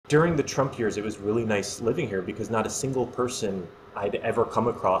during the Trump years, it was really nice living here because not a single person I'd ever come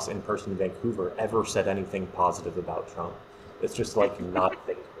across in person in Vancouver ever said anything positive about Trump. It's just like not a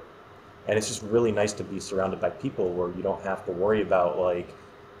thing. And it's just really nice to be surrounded by people where you don't have to worry about like,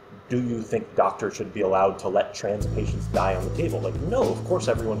 do you think doctors should be allowed to let trans patients die on the table? Like, no, of course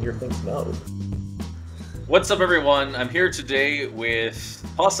everyone here thinks no. What's up, everyone? I'm here today with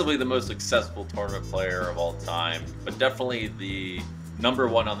possibly the most successful tournament player of all time, but definitely the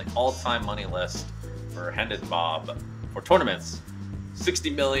 #1 on the all-time money list for Hendon Bob for tournaments. 60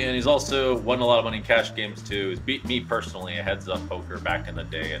 million. He's also won a lot of money in cash games too. He's beat me personally at Heads Up Poker back in the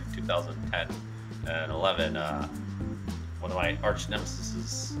day in 2010 and 11. One of my arch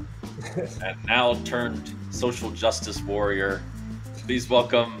nemesis, and now turned social justice warrior. Please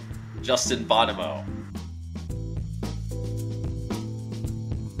welcome Justin Bonomo.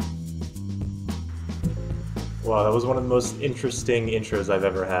 Wow, that was one of the most interesting intros I've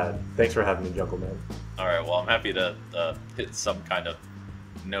ever had. Thanks for having me, Jungle Man. All right, well, I'm happy to hit some kind of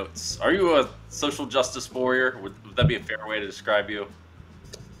notes. Are you a social justice warrior? Would that be a fair way to describe you?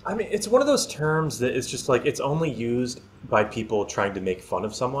 I mean, it's one of those terms that it's just like, it's only used by people trying to make fun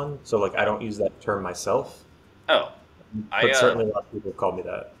of someone. So, like, I don't use that term myself. Oh, But certainly a lot of people call me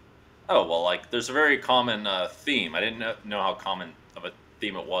that. Oh, well, like, there's a very common theme. I didn't know how common of a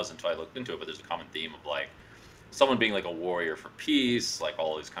theme it was until I looked into it, but there's a common theme of, like, someone being, like, a warrior for peace, like,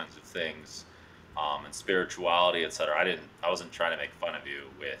 all these kinds of things, and spirituality, etc. I wasn't trying to make fun of you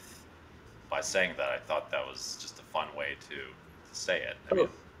by saying that. I thought that was just a fun way to say it. I mean,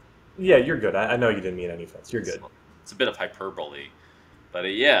 yeah, you're good. I know you didn't mean any offense. You're good. It's a bit of hyperbole, but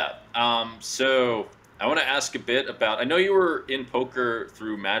yeah. So I want to ask a bit about. I know you were in poker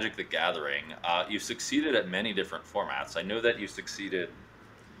through Magic: The Gathering. You succeeded at many different formats. I know that you succeeded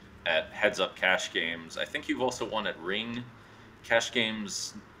at Heads Up Cash Games. I think you've also won at Ring Cash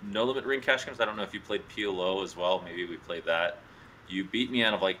Games, No Limit Ring Cash Games. I don't know if you played PLO as well. Maybe we played that. You beat me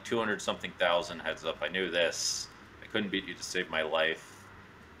out of like 200 something thousand heads up. I knew this. I couldn't beat you to save my life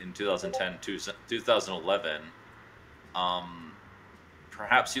in 2010 to 2011.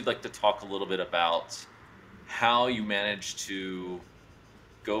 Perhaps you'd like to talk a little bit about how you managed to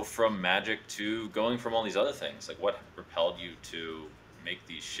go from Magic to going from all these other things. Like, what propelled you to make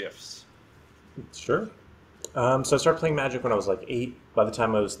these shifts? Sure. So I started playing Magic when I was like 8. By the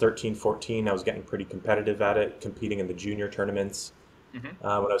time I was 13, 14, I was getting pretty competitive at it, competing in the junior tournaments. When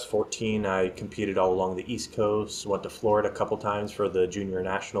I was 14, I competed all along the East Coast, went to Florida a couple times for the junior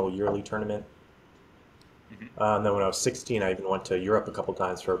national yearly tournament. And then when I was 16, I even went to Europe a couple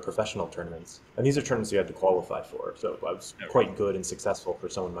times for professional tournaments. And these are tournaments you had to qualify for, so I was quite good and successful for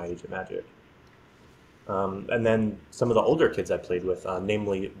someone my age at Magic. And then some of the older kids I played with,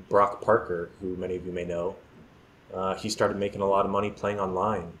 namely Brock Parker, who many of you may know, he started making a lot of money playing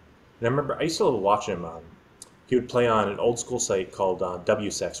online. And I remember I used to watch him. He would play on an old school site called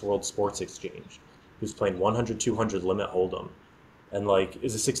WSEX, World Sports Exchange. He was playing 100, 200 limit hold'em. And like,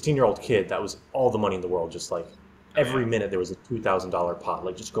 as a 16-year-old kid, that was all the money in the world. Just like every minute there was a $2,000 pot,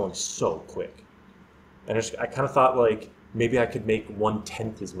 like just going so quick. And I kind of thought like maybe I could make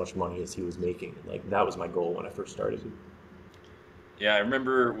 1/10 as much money as he was making. Like that was my goal when I first started. Yeah, I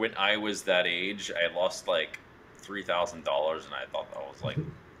remember when I was that age, I had lost like $3,000, and I thought that was like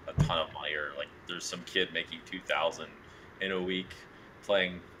a ton of money. Or like, there's some kid making 2,000 in a week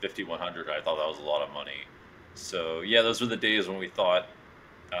playing 5,100. I thought that was a lot of money. So yeah, those were the days when we thought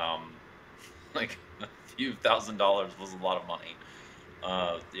like a few $1,000s was a lot of money.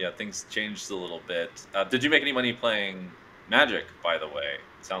 Yeah, things changed a little bit. Did you make any money playing Magic, by the way?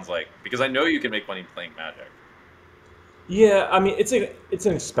 It sounds like, because I know you can make money playing Magic. Yeah, I mean it's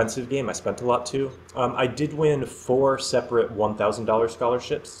an expensive game. I spent a lot too. I did win 4 separate $1,000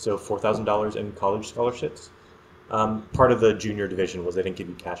 scholarships, so $4,000 in college scholarships. Part of the junior division was they didn't give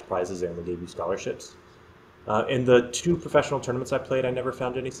you cash prizes; they only gave you scholarships. In the 2 professional tournaments I played, I never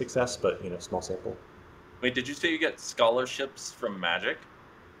found any success, but small sample. Wait, did you say you get scholarships from Magic?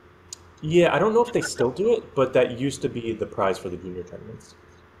 Yeah, I don't know if they still do it, but that used to be the prize for the junior tournaments.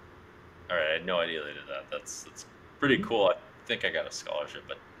 All right, I had no idea they did that. That's pretty cool. I think I got a scholarship,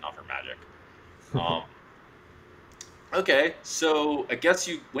 but not for Magic. Okay, so I guess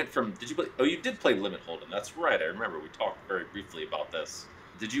you went from, did you play, oh, you did play Limit Hold'em. That's right, I remember. We talked very briefly about this.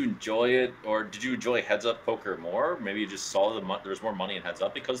 Did you enjoy it, or did you enjoy Heads Up Poker more? Maybe you just saw there's more money in Heads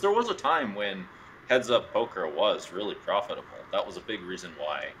Up, because there was a time when Heads Up Poker was really profitable. That was a big reason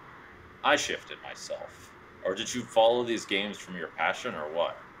why I shifted myself. Or did you follow these games from your passion, or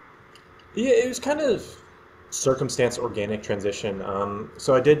what? Yeah, it was kind of circumstance organic transition.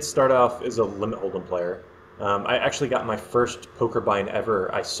 So I did start off as a limit hold'em player. I actually got my first poker buy-in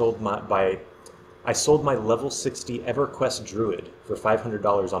ever. I sold my level 60 EverQuest Druid for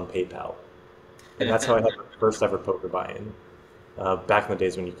 $500 on PayPal, and that's how I had my first ever poker buy-in. Back in the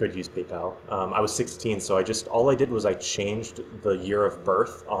days when you could use PayPal. I was 16, so all I did was I changed the year of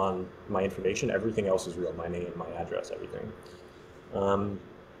birth on my information. Everything else was real, my name, my address, everything. Um,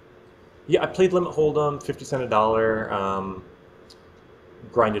 yeah, I played Limit Hold'em, 50 cent a dollar,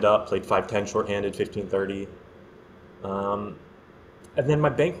 grinded up, played 5-10 shorthanded, 15-30. Um, and then my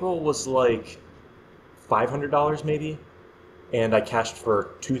bankroll was like $500 maybe, and I cashed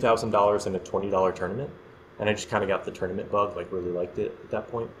for $2,000 in a $20 tournament. And I just kind of got the tournament bug, like really liked it at that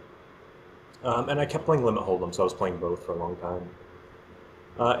point. And I kept playing Limit Hold'em, so I was playing both for a long time.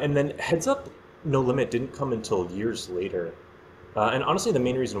 And then Heads Up No Limit didn't come until years later. And honestly, the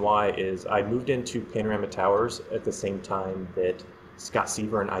main reason why is I moved into Panorama Towers at the same time that Scott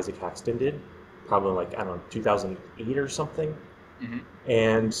Seaver and Isaac Haxton did, probably like, I don't know, 2008 or something. Mm-hmm.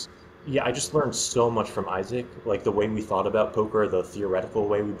 And yeah, I just learned so much from Isaac. Like the way we thought about poker, the theoretical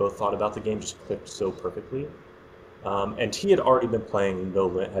way we both thought about the game just clicked so perfectly. And he had already been playing No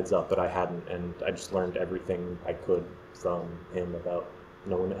Limit Heads Up, but I hadn't, and I just learned everything I could from him about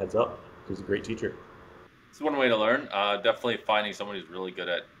No Limit Heads Up. He was a great teacher. It's one way to learn. Definitely finding someone who's really good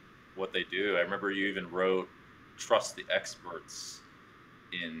at what they do. I remember you even wrote "Trust the Experts"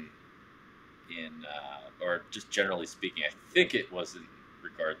 in or just generally speaking. I think it was in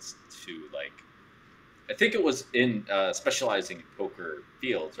regards to I think it was in specializing in poker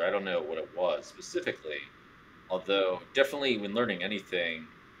fields, or I don't know what it was specifically. Although definitely when learning anything,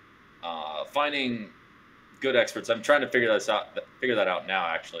 finding good experts. I'm trying to figure that out now.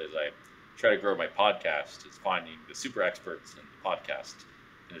 Actually, as I try to grow my podcast, is finding the super experts in the podcast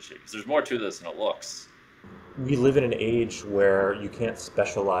industry, because there's more to this than it looks. We live in an age where you can't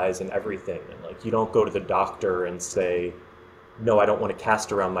specialize in everything, and like you don't go to the doctor and say, no, I don't want to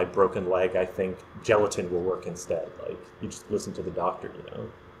cast around my broken leg. I think gelatin will work instead. Like, you just listen to the doctor, you know?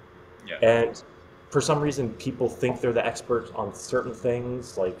 Yeah. And for some reason, people think they're the expert on certain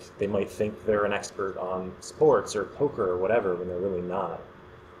things. Like, they might think they're an expert on sports or poker or whatever when they're really not.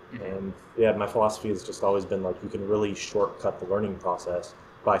 Mm-hmm. And yeah, my philosophy has just always been like, you can really shortcut the learning process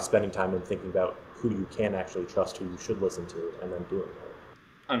by spending time and thinking about who you can actually trust, who you should listen to, and then doing it.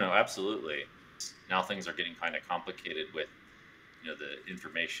 Oh, no, absolutely. Now things are getting kind of complicated with the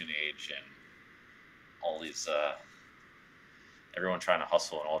information age and all these everyone trying to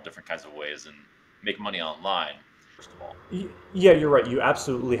hustle in all different kinds of ways and make money online, first of all. Yeah, you're right. You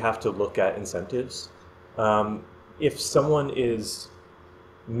absolutely have to look at incentives. If someone is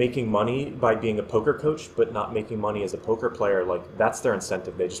making money by being a poker coach but not making money as a poker player, like that's their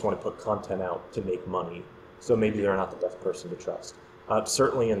incentive. They just want to put content out to make money. So maybe they're not the best person to trust.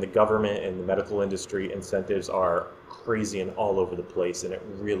 Certainly in the government and the medical industry, incentives are crazy and all over the place, and it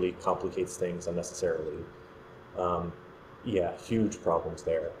really complicates things unnecessarily. Yeah, huge problems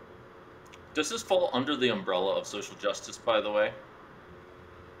there. Does this fall under the umbrella of social justice, by the way?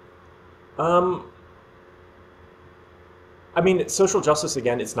 I mean, social justice,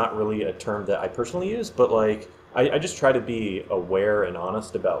 again, it's not really a term that I personally use, but like, I just try to be aware and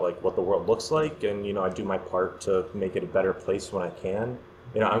honest about like what the world looks like, and I do my part to make it a better place when I can.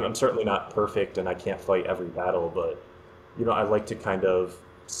 I'm certainly not perfect, and I can't fight every battle, but I like to kind of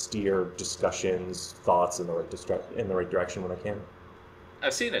steer discussions, thoughts in the right direction when I can.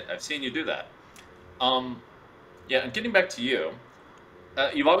 I've seen it. I've seen you do that. Yeah, and getting back to you,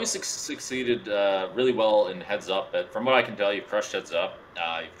 you've obviously succeeded really well in Heads Up. But from what I can tell, you've crushed Heads Up.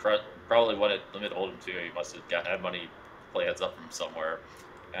 You've probably won at Limit Hold'em too. You must have had money to play Heads Up from somewhere,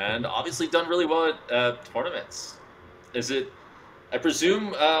 and obviously done really well at tournaments. Is it? I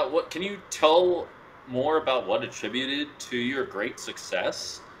presume. What can you tell more about what attributed to your great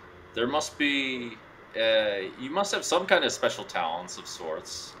success? There must be. You must have some kind of special talents of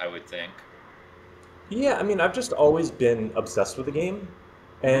sorts, I would think. Yeah, I mean, I've just always been obsessed with the game,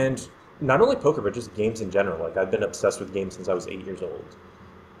 and not only poker, but just games in general. Like, I've been obsessed with games since I was 8 years old.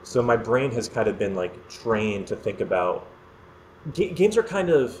 So my brain has kind of been like trained to think about games are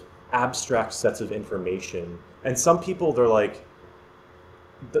kind of abstract sets of information, and some people they're like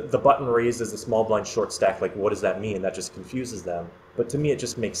the button raised is a small blind short stack. Like, what does that mean? That just confuses them. But to me, it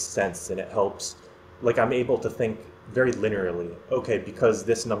just makes sense, and it helps. Like, I'm able to think very linearly. Okay, because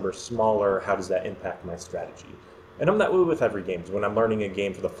this number's smaller, how does that impact my strategy? And I'm that way with every game. When I'm learning a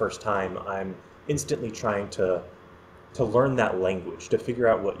game for the first time, I'm instantly trying to learn that language, to figure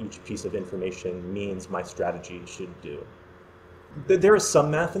out what each piece of information means my strategy should do. There is some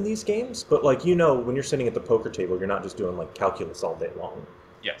math in these games, but like when you're sitting at the poker table, you're not just doing like calculus all day long.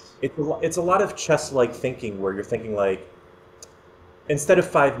 Yes. It's a lot of chess-like thinking where you're thinking like, instead of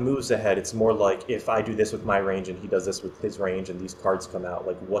 5 moves ahead, it's more like if I do this with my range and he does this with his range and these cards come out,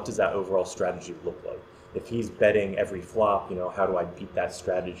 like what does that overall strategy look like? If he's betting every flop, how do I beat that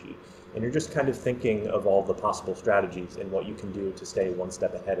strategy? And you're just kind of thinking of all the possible strategies and what you can do to stay one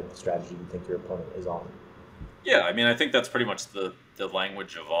step ahead of the strategy you think your opponent is on. Yeah, I mean, I think that's pretty much the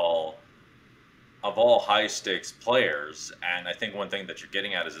language of all high stakes players. And I think one thing that you're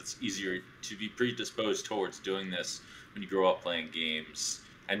getting at is it's easier to be predisposed towards doing this when you grow up playing games.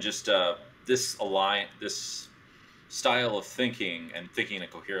 And just this style of thinking and thinking in a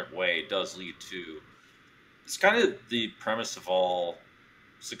coherent way does lead to, it's kind of the premise of all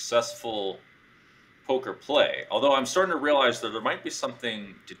successful poker play. Although I'm starting to realize that there might be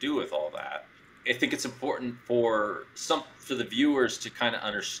something to do with all that. I think it's important for the viewers to kind of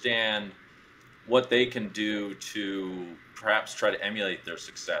understand what they can do to perhaps try to emulate their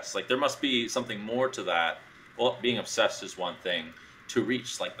success. Like there must be something more to that. Well, being obsessed is one thing. To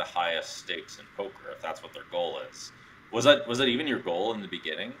reach like the highest stakes in poker, if that's what their goal is. Was that even your goal in the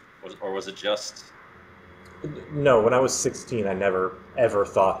beginning, or was it just? No, when I was 16, I never ever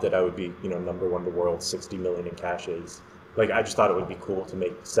thought that I would be, number one in the world, 60 million in cashes. Like I just thought it would be cool to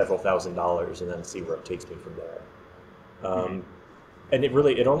make several $1,000s and then see where it takes me from there. Mm-hmm. And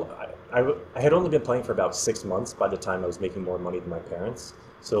I had only been playing for about 6 months by the time I was making more money than my parents.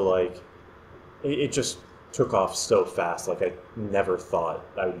 So like, it just took off so fast. Like I never thought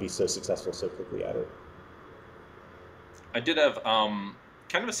I would be so successful so quickly at it. I did have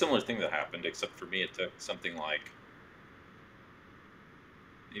kind of a similar thing that happened, except for me, it took something like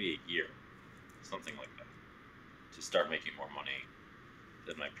maybe a year, something like that, to start making more money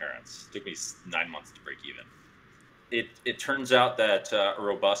than my parents. It took me 9 months to break even. It turns out that a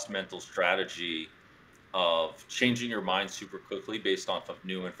robust mental strategy of changing your mind super quickly based off of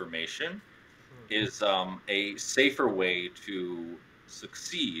new information is a safer way to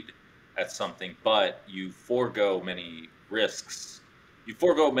succeed at something, but you forego many risks. You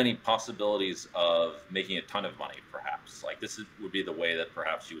forego many possibilities of making a ton of money, perhaps. Like would be the way that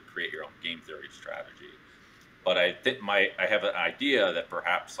perhaps you would create your own game theory strategy. But I think I have an idea that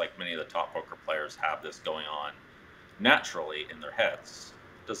perhaps like many of the top poker players have this going on naturally in their heads.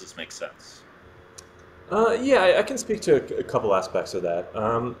 Does this make sense? Yeah, I can speak to a couple aspects of that.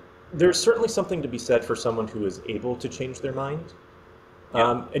 There's certainly something to be said for someone who is able to change their mind.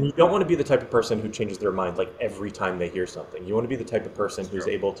 Yeah, And you don't want to be the type of person who changes their mind like every time they hear something. You want to be the type of person that's who's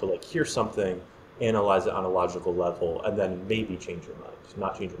true. able to like hear something, analyze it on a logical level, and then maybe change your mind.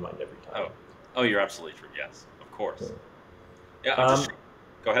 Not change your mind every time. Oh, you're absolutely true. Yes, of course. Yeah. Yeah, I'm just. Um,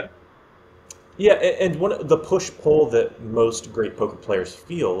 Go ahead. yeah, and one the push pull that most great poker players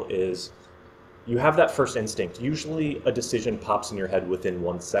feel is you have that first instinct. Usually, a decision pops in your head within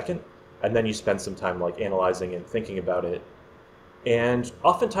 1 second, and then you spend some time like analyzing and thinking about it. And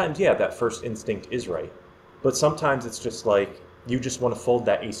oftentimes, yeah, that first instinct is right. But sometimes it's just like you just want to fold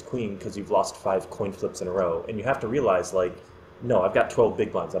that ace queen because you've lost 5 coin flips in a row. And you have to realize, like, no, I've got 12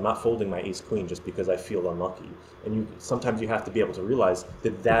 big blinds. I'm not folding my ace queen just because I feel unlucky. And sometimes you have to be able to realize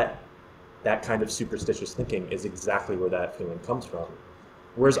that kind of superstitious thinking is exactly where that feeling comes from.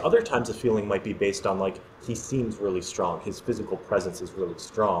 Whereas other times the feeling might be based on like he seems really strong, his physical presence is really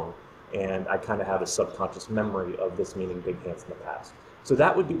strong, and I kind of have a subconscious memory of this meaning big hands in the past. So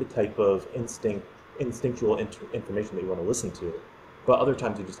that would be the type of instinctual information that you want to listen to, but other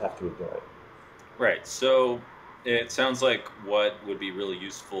times you just have to ignore it. Right. So it sounds like what would be really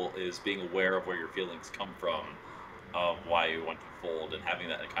useful is being aware of where your feelings come from, of why you want to fold, and having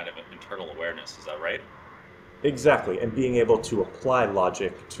that kind of an internal awareness. Is that right? Exactly, and being able to apply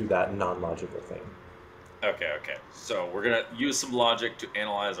logic to that non-logical thing. Okay, okay. So we're gonna use some logic to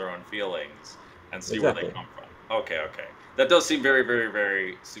analyze our own feelings and see where they Exactly. come from. Okay, okay. That does seem very, very,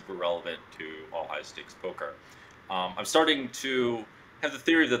 very super relevant to all high stakes poker. I'm starting to have the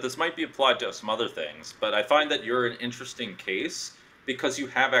theory that this might be applied to some other things, but I find that you're an interesting case because you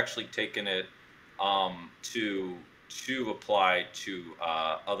have actually taken it to apply to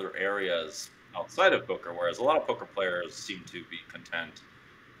other areas outside of poker, whereas a lot of poker players seem to be content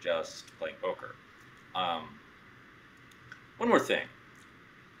just playing poker. Um, One more thing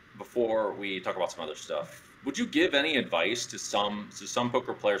before we talk about some other stuff. Would you give any advice to some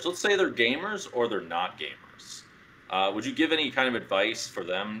poker players? Let's say they're gamers or they're not gamers. Would you give any kind of advice for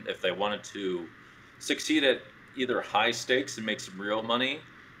them if they wanted to succeed at either high stakes and make some real money,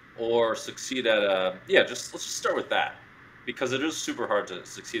 or succeed at just let's just start with that because it is super hard to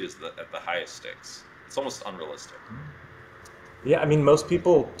succeed at the highest stakes. It's almost unrealistic. Yeah, I mean, most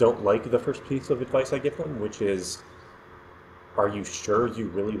people don't like the first piece of advice I give them, which is are you sure you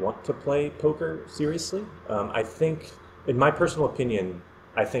really want to play poker seriously? I think, in my personal opinion,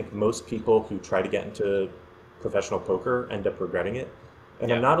 I think most people who try to get into professional poker end up regretting it.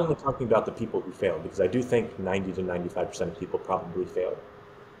 And I'm Yeah. not only talking about the people who fail, because I do think 90 to 95% of people probably fail.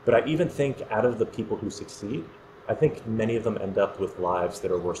 But I even think out of the people who succeed, I think many of them end up with lives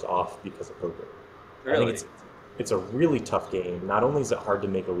that are worse off because of poker. I think Really? it's a really tough game. Not only is it hard to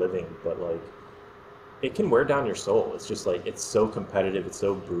make a living, but like it can wear down your soul. It's just like it's so competitive, it's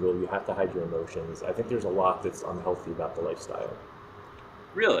so brutal. You have to hide your emotions. I think there's a lot that's unhealthy about the lifestyle.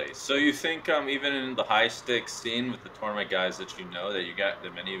 Really? So you think even in the high stakes scene with the tournament guys that you know that you got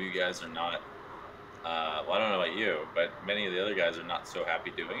that many of you guys are not well, I don't know about you, but many of the other guys are not so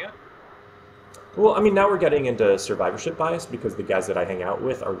happy doing it? Well, I mean, now we're getting into survivorship bias because the guys that I hang out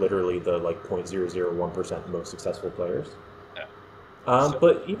with are literally the like 0.001% most successful players. Yeah. So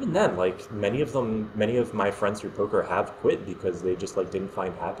But even then, like many of them, many of my friends through poker have quit because they just like didn't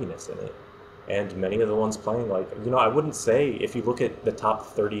find happiness in it. And many of the ones playing, like, I wouldn't say if you look at the top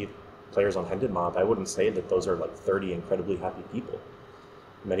 30 players on Hendon Mob, I wouldn't say that those are like 30 incredibly happy people.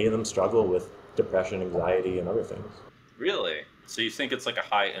 Many of them struggle with depression, anxiety, and other things. really? So you think it's like a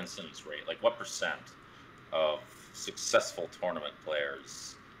high incidence rate? Like what percent of successful tournament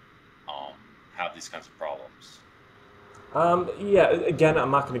players um, have these kinds of problems? Yeah, again,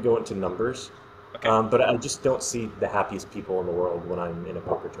 I'm not going to go into numbers, Okay. but I just don't see the happiest people in the world when I'm in a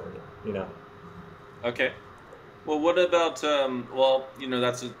poker tournament, you know? Okay. Well, what about well,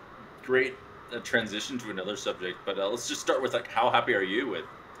 that's a great transition to another subject, but let's just start with like how happy are you with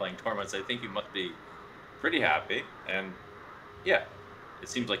playing tournaments? I think you must be pretty happy, and yeah, it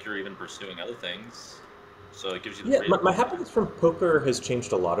seems like you're even pursuing other things, so it gives you the Yeah, freedom my to do that. happiness from poker has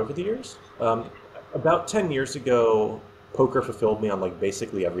changed a lot over the years. About 10 years ago, poker fulfilled me on like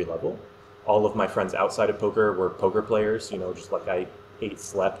basically every level. All of my friends outside of poker were poker players, just like I ate,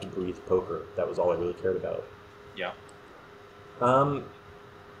 slept, breathed poker. That was all I really cared about. Yeah. Um,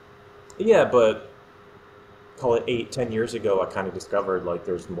 yeah, but call it 8, 10 years ago, I kind of discovered like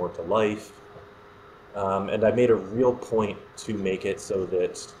there's more to life. And I made a real point to make it so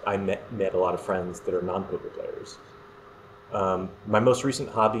that I met a lot of friends that are non-poker players. My most recent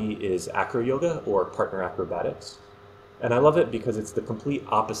hobby is acro yoga or partner acrobatics. And I love it because it's the complete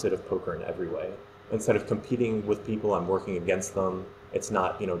opposite of poker in every way. Instead of competing with people, I'm working against them. It's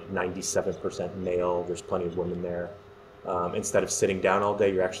not, 97% male, there's plenty of women there. Instead of sitting down all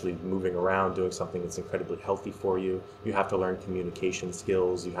day, you're actually moving around, doing something that's incredibly healthy for you. You have to learn communication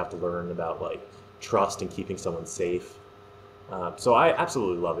skills. You have to learn about like trust and keeping someone safe. So I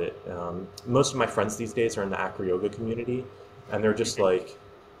absolutely love it. Most of my friends these days are in the acro yoga community, and they're just like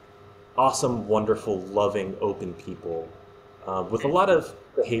awesome, wonderful, loving, open people with a lot of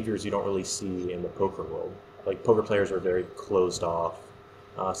behaviors you don't really see in the poker world. Like poker players are very closed off,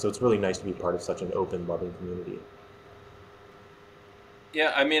 so it's really nice to be part of such an open, loving community.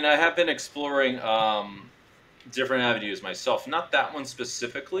 Yeah, I mean, I have been exploring different avenues myself. Not that one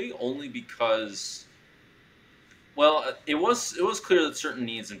specifically, only because, well, it was clear that certain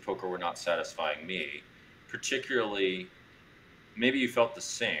needs in poker were not satisfying me. Particularly, maybe you felt the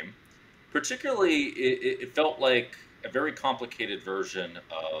same. Particularly, it felt like a very complicated version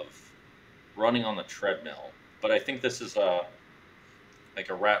of running on the treadmill. But I think this is like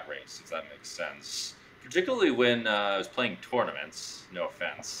a rat race, if that makes sense. Particularly when I was playing tournaments. No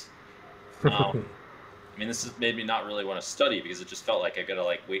offense. I mean, this has made me not really want to study because it just felt like I gotta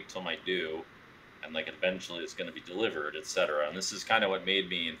like wait till my due, and like eventually it's gonna be delivered, etc. And this is kind of what made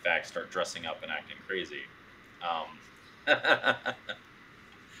me, in fact, start dressing up and acting crazy. Um,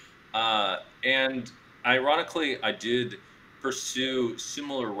 and ironically, I did pursue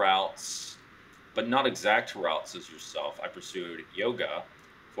similar routes, but not exact routes as yourself. I pursued yoga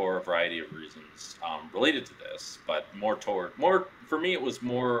for a variety of reasons related to this, but more for me. It was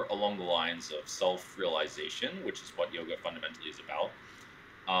more along the lines of self-realization, which is what yoga fundamentally is about.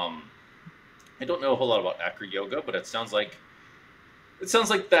 Um, I don't know a whole lot about acro yoga, but it sounds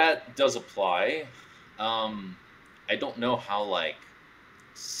like that does apply. Um, I don't know how like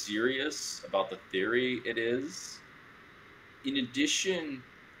serious about the theory it is. In addition,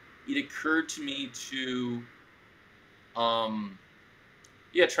 it occurred to me to um,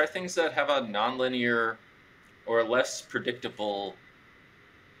 yeah, try things that have a nonlinear or a less predictable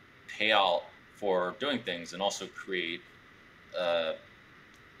payout for doing things, and also uh,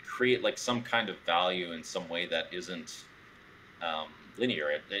 create like some kind of value in some way that isn't linear.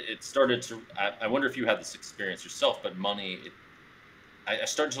 It started to. I wonder if you had this experience yourself, but money. I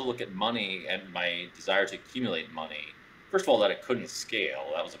started to look at money and my desire to accumulate money. First of all, that it couldn't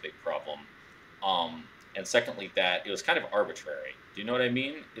scale. That was a big problem. Um, and secondly, that it was kind of arbitrary. Do you know what I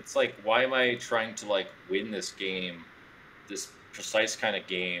mean? It's like, why am I trying to like win this game, this precise kind of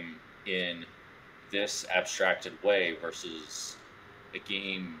game in this abstracted way versus a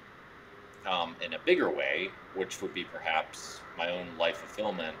game in a bigger way, which would be perhaps my own life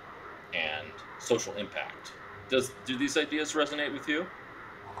fulfillment and social impact. Do these ideas resonate with you?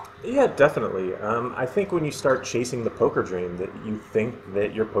 Yeah, definitely. I think when you start chasing the poker dream, that you think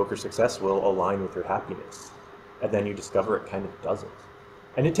that your poker success will align with your happiness, and then you discover it kind of doesn't.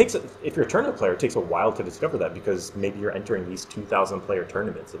 And it takes, if you're a tournament player, it takes a while to discover that because maybe you're entering these 2,000 player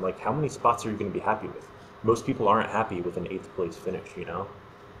tournaments, and like, how many spots are you going to be happy with? Most people aren't happy with an eighth place finish, you know.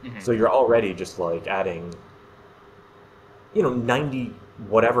 Hmm. So you're already just like adding, 90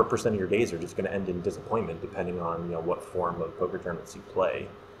 whatever percent of your days are just going to end in disappointment depending on, what form of poker tournaments you play.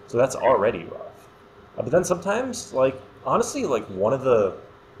 So that's already rough. But then sometimes, like, honestly, like, one of the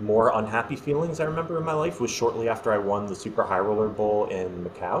more unhappy feelings I remember in my life was shortly after I won the Super High Roller Bowl in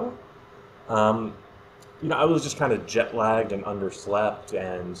Macau. Um, I was just kind of jet lagged and underslept,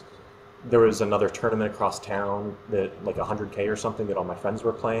 and there was another tournament across town that, like, 100K or something, that all my friends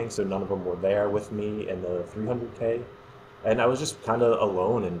were playing, so none of them were there with me in the 300K. And I was just kind of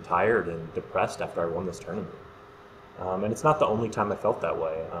alone and tired and depressed after I won this tournament. And it's not the only time I felt that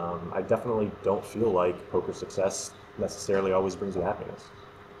way. I definitely don't feel like poker success necessarily always brings you happiness.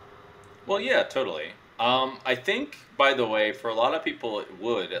 Well, yeah, totally. I think, by the way, for a lot of people, it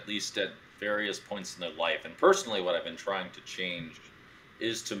would, at least at various points in their life. And personally, what I've been trying to change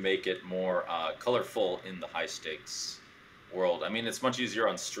is to make it more colorful in the high stakes world. I mean, it's much easier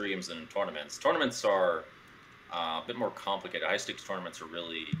on streams than in tournaments. Tournaments are a bit more complicated. High stakes tournaments are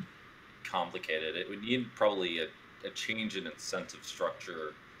really complicated. It would need probably a change in incentive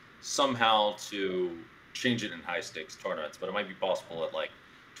structure somehow to change it in high stakes tournaments, but it might be possible at like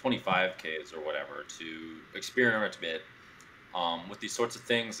 25Ks or whatever to experiment a bit with these sorts of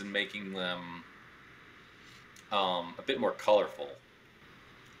things and making them a bit more colorful.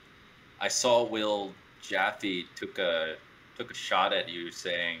 I saw Will Jaffe took a shot at you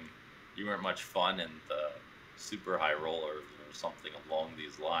saying you weren't much fun in the super high rollers or something along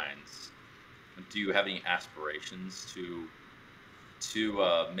these lines. Do you have any aspirations to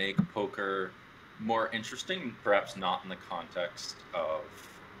make poker more interesting? Perhaps not in the context of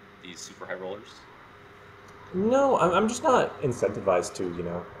these super high rollers. No, I'm just not incentivized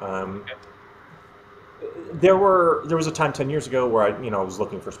to. Okay. There was a time 10 years ago where I was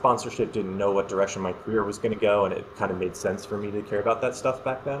looking for sponsorship, didn't know what direction my career was going to go, and it kind of made sense for me to care about that stuff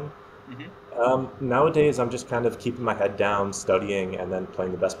back then. Hmm. Nowadays, I'm just kind of keeping my head down, studying, and then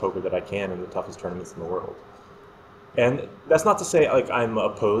playing the best poker that I can in the toughest tournaments in the world. And that's not to say like I'm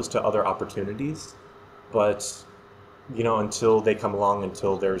opposed to other opportunities, but until they come along,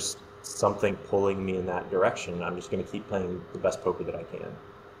 until there's something pulling me in that direction, I'm just going to keep playing the best poker that I can.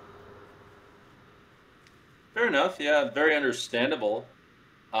 Fair enough. Yeah, very understandable.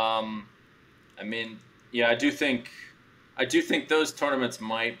 Um, I mean, yeah, I do think those tournaments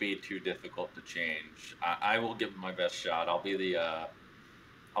might be too difficult to change. I will give it my best shot. I'll be the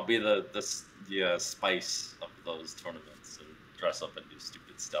spice of those tournaments and dress up and do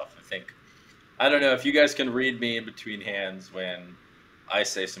stupid stuff. I don't know if you guys can read me in between hands when I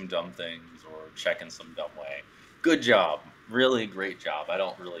say some dumb things or check in some dumb way. Good job, really great job. I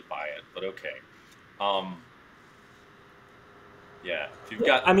don't really buy it, but okay. Um, yeah, if you've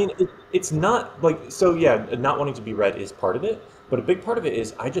Yeah, got I mean, it's not like, so yeah, not wanting to be read is part of it, but a big part of it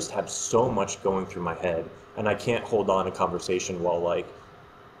is I just have so much going through my head, and I can't hold on a conversation while like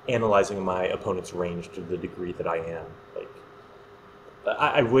analyzing my opponent's range to the degree that I am. Like,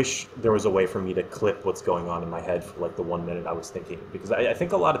 I wish there was a way for me to clip what's going on in my head for like the 1 minute I was thinking, because I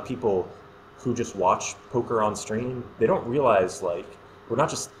think a lot of people who just watch poker on stream, they don't realize like we're not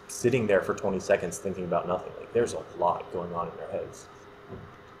just sitting there for 20 seconds thinking about nothing. Like, there's a lot going on in their heads.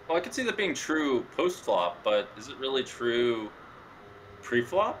 well, I could see that being true post flop, but is it really true pre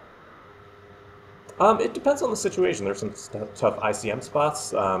flop? It depends on the situation. There's some tough ICM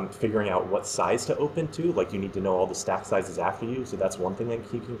spots. Figuring out what size to open to, like you need to know all the stack sizes after you, so that's one thing I'm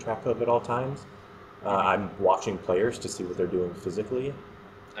keeping track of at all times. Hmm. I'm watching players to see what they're doing physically.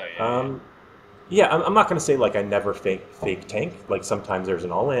 Oh yeah, yeah, Um, yeah, I'm not gonna say like I never fake tank. Like sometimes there's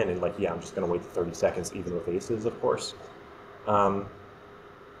an all in, and like yeah, I'm just gonna wait the 30 seconds, even with aces, of course. Um,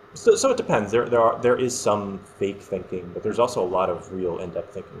 so it depends. There is some fake thinking, but there's also a lot of real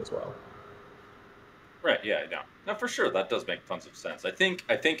in-depth thinking as well. right. Yeah, no, no, for sure. That does make tons of sense. I think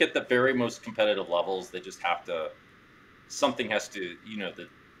at the very most competitive levels, they just have to something has to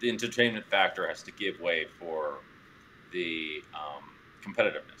the entertainment factor has to give way for the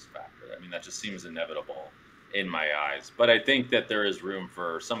competitiveness factor. I mean, that just seems inevitable in my eyes. But I think that there is room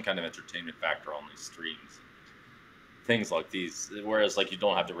for some kind of entertainment factor on these streams, things like these. Whereas, like, you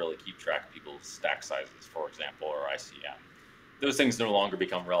don't have to really keep track of people's stack sizes, for example, or ICM. Those things no longer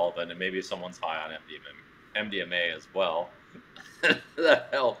become relevant, and maybe if someone's high on MDMA as well, that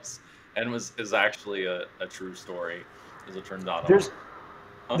helps, and is actually a true story, as it turns out.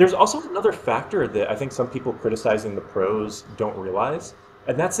 There's also another factor that I think some people criticizing the pros don't realize,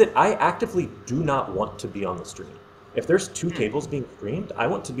 and that's that I actively do not want to be on the stream. If there's two tables being streamed, I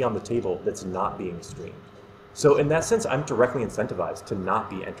want to be on the table that's not being streamed. So in that sense, I'm directly incentivized to not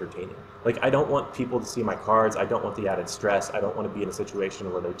be entertaining. Like, I don't want people to see my cards. I don't want the added stress. I don't want to be in a situation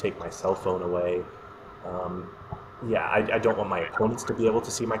where they take my cell phone away. Yeah, I don't want my opponents to be able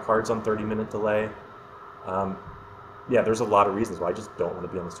to see my cards on 30-minute delay. Yeah, there's a lot of reasons why I just don't want to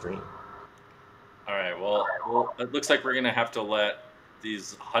be on the stream. All right, well, it looks like we're going to have to let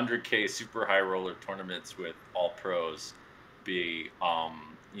these 100K super high roller tournaments with all pros be,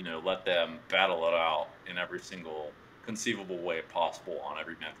 let them battle it out in every single conceivable way possible on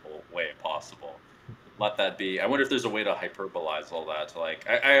every mental way possible. Let that be. I wonder if there's a way to hyperbolize all that. To like,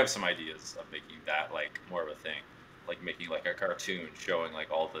 I have some ideas of making that like more of a thing, like making like a cartoon showing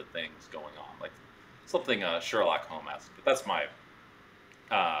like all the things going on, like something Sherlock Holmes-esque. But that's my.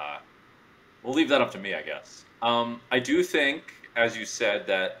 We'll leave that up to me, I guess. I do think, as you said,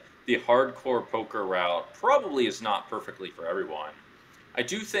 that the hardcore poker route probably is not perfectly for everyone. I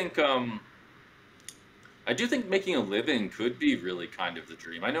do think making a living could be really kind of the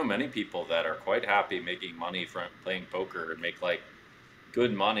dream. I know many people that are quite happy making money from playing poker and make like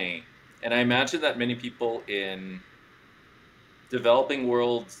good money. And I imagine that many people in developing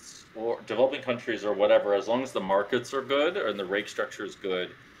worlds or developing countries or whatever, as long as the markets are good and the rake structure is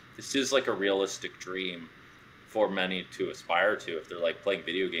good, this is like a realistic dream for many to aspire to if they're like playing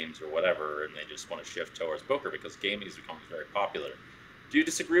video games or whatever and they just want to shift towards poker because gaming is becoming very popular. Do you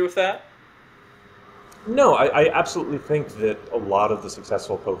disagree with that? No, I absolutely think that a lot of the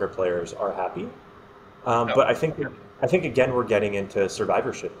successful poker players are happy. No. But I think again we're getting into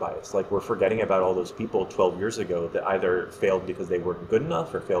survivorship bias. Like, we're forgetting about all those people 12 years ago that either failed because they weren't good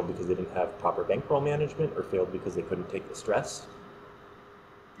enough, or failed because they didn't have proper bankroll management, or failed because they couldn't take the stress.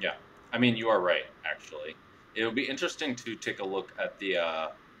 Yeah, I mean, you are right. Actually, it'll be interesting to take a look at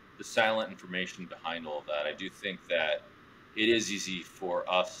the silent information behind all of that. I do think that it is easy for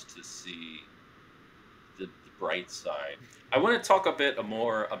us to see the bright side. I want to talk a bit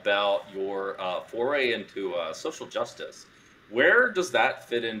more about your foray into social justice. Where does that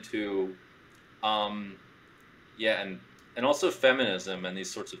fit into, um, yeah, and also feminism and these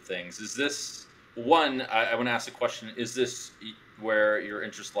sorts of things? Is this one? I want to ask a question. Is this where your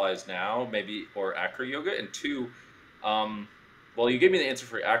interest lies now, maybe, or acro yoga? And two, well, you gave me the answer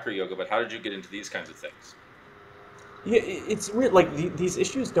for acro yoga, but how did you get into these kinds of things? Yeah, it's weird. Like, these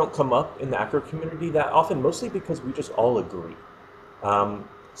issues don't come up in the acro community that often, mostly because we just all agree.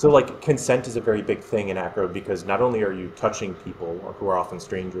 So, like, consent is a very big thing in acro because not only are you touching people who are often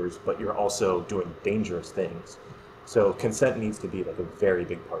strangers, but you're also doing dangerous things. So consent needs to be like a very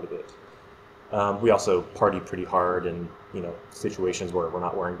big part of it. We also party pretty hard in, situations where we're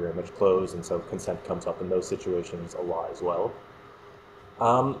not wearing very much clothes, and so consent comes up in those situations a lot as well.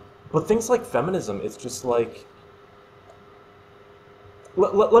 But things like feminism, it's just like,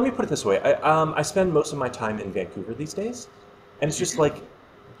 let me put it this way. I spend most of my time in Vancouver these days, and it's just like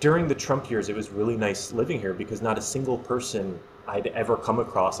during the Trump years, it was really nice living here because not a single person I'd ever come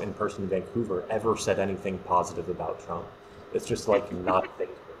across in person in Vancouver ever said anything positive about Trump. It's just like not a thing.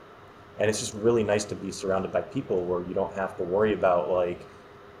 And it's just really nice to be surrounded by people where you don't have to worry about, like,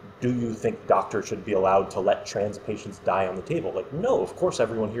 do you think doctors should be allowed to let trans patients die on the table? Like, no, of course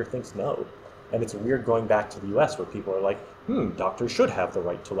everyone here thinks no. And it's weird going back to the US where people are like, doctors should have the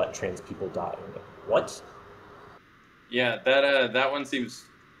right to let trans people die. I'm like, what? Yeah, that one seems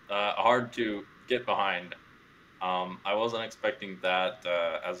hard to get behind. I wasn't expecting that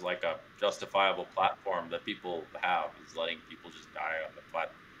as like a justifiable platform that people have, is letting people just die on the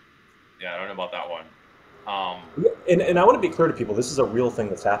platform. Yeah, I don't know about that one. Yeah, and I want to be clear to people, this is a real thing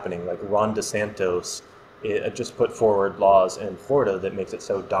that's happening. Like, Ron DeSantos just put forward laws in Florida that makes it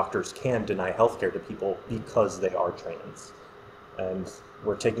so doctors can deny healthcare to people because they are trans. And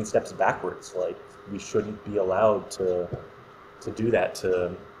we're taking steps backwards. Like, we shouldn't be allowed to do that,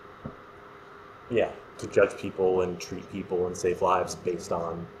 yeah, to judge people and treat people and save lives based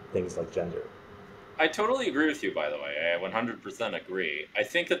on things like gender. I totally agree with you, by the way. I 100% agree. I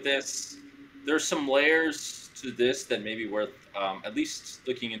think that there's some layers to this that may be worth at least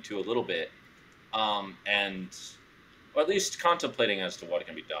looking into a little bit. And or at least contemplating as to what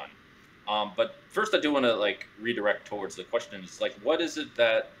can be done. But first, I do want to like redirect towards the question: is like, what is it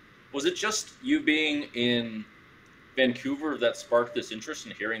that was it just you being in Vancouver that sparked this interest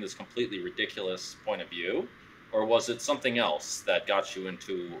in hearing this completely ridiculous point of view, or was it something else that got you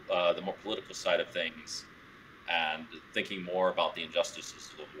into the more political side of things and thinking more about the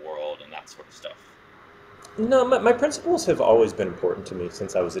injustices of the world and that sort of stuff? No, my principles have always been important to me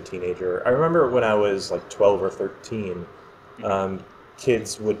since I was a teenager. I remember when I was like 12 or 13, Hmm. um,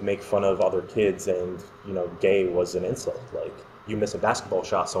 kids would make fun of other kids, and gay was an insult. Like, you miss a basketball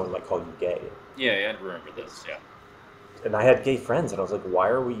shot, someone might call you gay. Yeah, yeah, I remember this. Yeah. And I had gay friends, and I was like, why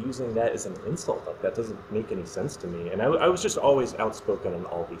are we using that as an insult? Like, that doesn't make any sense to me. And I was just always outspoken on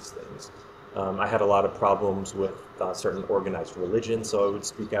all these things. I had a lot of problems with certain organized religions, so I would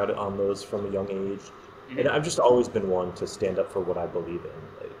speak out on those from a young age. And Hmm. I've just always been one to stand up for what I believe in.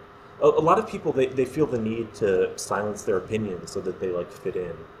 Like, a lot of people, they feel the need to silence their opinions so that they like fit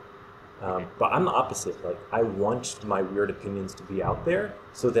in. Hmm. But I'm the opposite. Like, I want my weird opinions to be out there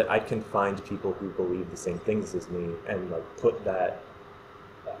so that I can find people who believe the same things as me and like put that.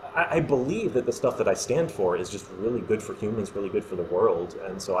 I believe that the stuff that I stand for is just really good for humans, really good for the world,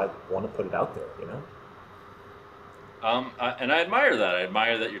 and so I want to put it out there. And I admire that. I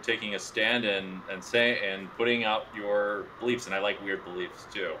admire that you're taking a stand and putting out your beliefs. And I like weird beliefs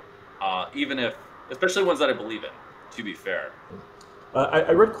too, even if, especially ones that I believe in. To be fair.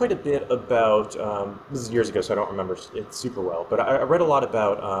 I read quite a bit about, this is years ago, so I don't remember it super well, but I read a lot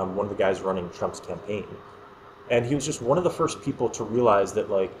about one of the guys running Trump's campaign. And he was just one of the first people to realize that,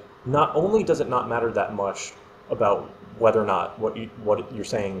 like, not only does it not matter that much about whether or not what you're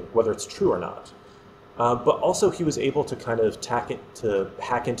saying, whether it's true or not, but also he was able to kind of hack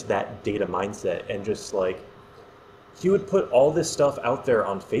into that data mindset and just like he would put all this stuff out there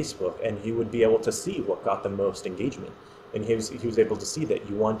on Facebook, and he would be able to see what got the most engagement. And he was able to see that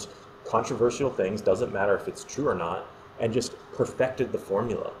you want controversial things, doesn't matter if it's true or not, and just perfected the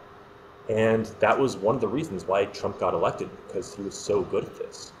formula. And that was one of the reasons why Trump got elected, because he was so good at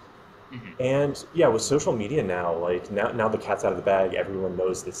this. Hmm. And yeah, with social media now, like now the cat's out of the bag, everyone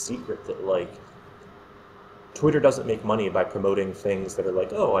knows this secret that like Twitter doesn't make money by promoting things that are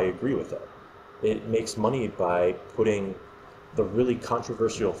like, oh, I agree with that. It makes money by putting the really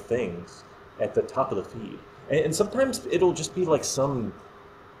controversial things at the top of the feed. And sometimes it'll just be like some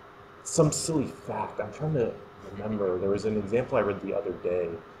silly fact. I'm trying to remember. There was an example I read the other day.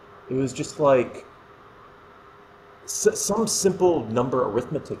 It was just like some simple number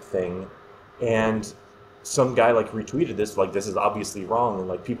arithmetic thing, and some guy like retweeted this like this is obviously wrong, and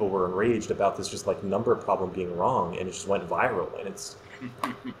like people were enraged about this just like number problem being wrong, and it just went viral. And it's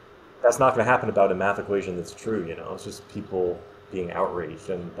that's not going to happen about a math equation that's true. It's just people being outraged,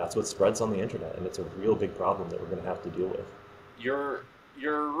 and that's what spreads on the internet, and it's a real big problem that we're going to have to deal with. You're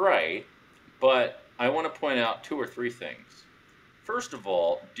right, but I want to point out two or three things. First of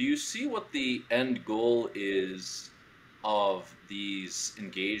all, do you see what the end goal is of these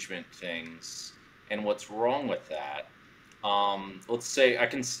engagement things and what's wrong with that? Let's say I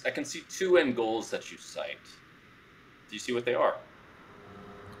can see two end goals that you cite. Do you see what they are?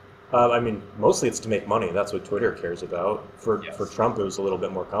 I mean, mostly it's to make money. That's what Twitter cares about. For Yes. Trump, it was a little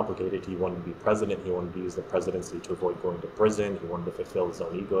bit more complicated. He wanted to be president. He wanted to use the presidency to avoid going to prison. He wanted to fulfill his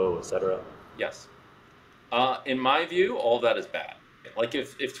own ego, etc. Yes. In my view, all that is bad. Like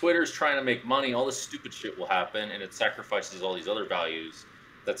if Twitter's trying to make money, all this stupid shit will happen, and it sacrifices all these other values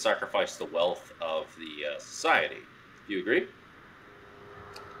that sacrifice the wealth of the society. Do you agree?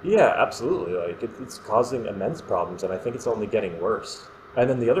 Yeah, absolutely. Like it's causing immense problems, and I think it's only getting worse. And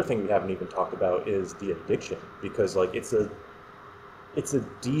then the other thing we haven't even talked about is the addiction, because like it's a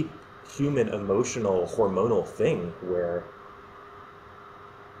deep human emotional hormonal thing where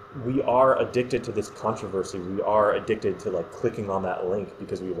we are addicted to this controversy. We are addicted to like clicking on that link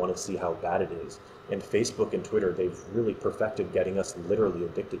because we want to see how bad it is. And Facebook and Twitter, they've really perfected getting us literally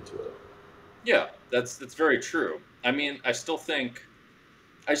addicted to it. Yeah, that's very true. I mean, I still think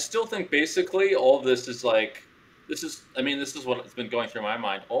basically all of this is like this is what's been going through my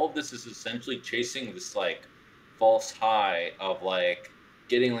mind. All of this is essentially chasing this like false high of like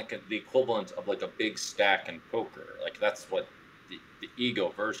getting like the equivalent of like a big stack in poker. Like that's what the ego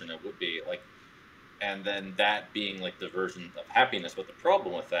version it would be like, and then that being like the version of happiness. But the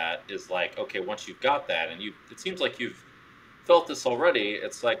problem with that is like, okay, once you've got that and it seems like you've felt this already.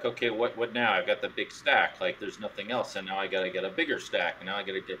 It's like, okay, what now? I've got the big stack. Like, there's nothing else, and now I got to get a bigger stack, and now I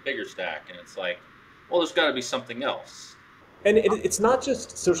got to get a bigger stack, and it's like, well, there's got to be something else. And it's not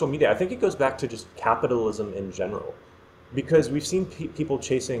just social media. I think it goes back to just capitalism in general. because we've seen people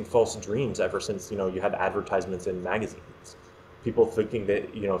chasing false dreams ever since, you had advertisements in magazines. People thinking that,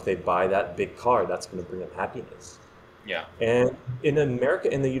 if they buy that big car, that's going to bring them happiness. Yeah. And in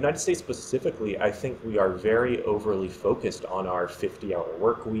America, in the United States specifically, I think we are very overly focused on our 50-hour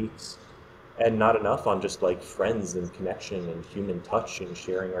work weeks and not enough on just like friends and connection and human touch and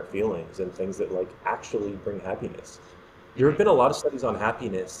sharing our feelings and things that like actually bring happiness. There have Hmm. been a lot of studies on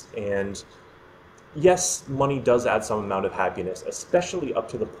happiness, and yes, money does add some amount of happiness, especially up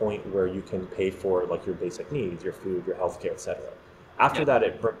to the point where you can pay for like your basic needs, your food, your healthcare, etc. After Yeah. that,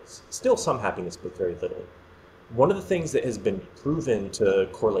 it brings still some happiness, but very little. One of the things that has been proven to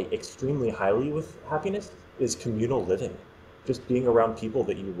correlate extremely highly with happiness is communal living, just being around people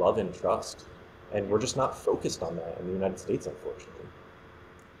that you love and trust. And we're just not focused on that in the United States, unfortunately.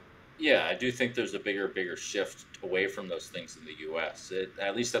 Yeah, I do think there's a bigger shift away from those things in the U.S.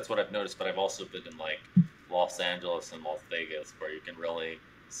 At least that's what I've noticed. But I've also been in like Los Angeles and Las Vegas, where you can really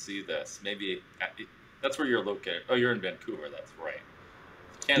see this. Maybe that's where you're located. Oh, you're in Vancouver. That's right.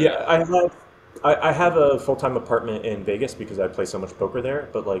 Canada. Yeah, I have a full-time apartment in Vegas because I play so much poker there,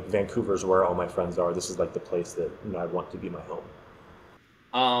 but like Vancouver's where all my friends are. This is like the place that I want to be my home.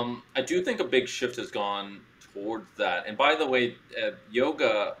 I do think a big shift has gone towards that. And by the way,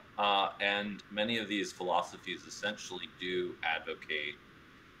 yoga and many of these philosophies essentially do advocate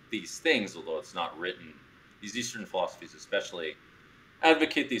these things, although it's not written. These Eastern philosophies, especially,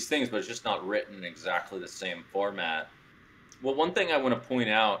 advocate these things, but it's just not written in exactly the same format. Well, one thing I want to point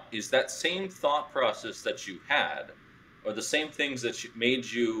out is that same thought process that you had, or the same things that made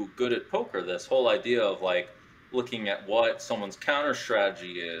you good at poker, this whole idea of like looking at what someone's counter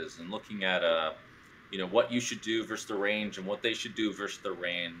strategy is and looking at what you should do versus the range and what they should do versus the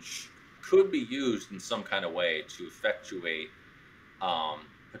range could be used in some kind of way to effectuate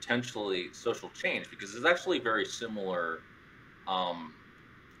potentially social change, because it's actually a very similar um,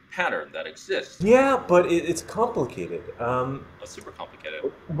 pattern that exists. Yeah, but it's complicated. It's super complicated.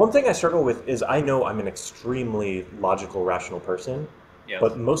 One thing I struggle with is I know I'm an extremely logical, rational person, Yes.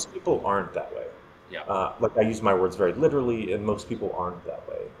 but most people aren't that way. Yeah. Like I use my words very literally, and most people aren't that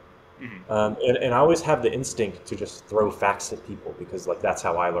way. Hmm. And I always have the instinct to just throw facts at people because like that's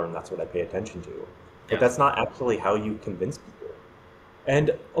how I learn, that's what I pay attention to. But Yes. that's not actually how you convince people.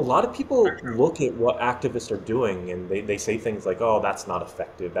 And a lot of Very people true. look at what activists are doing and they say things like, oh, that's not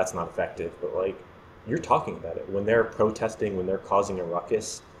effective, that's not effective. But like, you're talking about it. When they're protesting, when they're causing a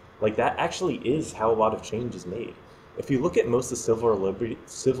ruckus, like that actually is how a lot of change is made. If you look at most of the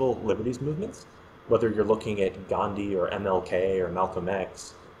civil liberties movements, whether you're looking at Gandhi or MLK or Malcolm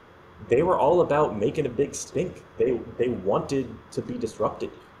X, they were all about making a big stink. They wanted to be disrupted.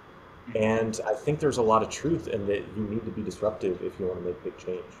 Hmm. And I think there's a lot of truth in that you need to be disruptive if you want to make big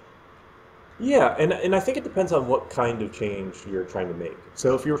change. Yeah, and I think it depends on what kind of change you're trying to make.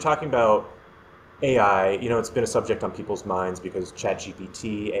 So if you were talking about AI, it's been a subject on people's minds because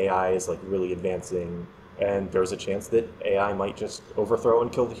ChatGPT, AI is like really advancing, and there's a chance that AI might just overthrow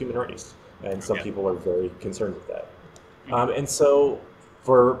and kill the human race. And some Yeah. people are very concerned with that. Hmm. And so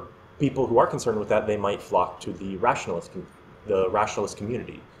for people who are concerned with that, they might flock to the rationalist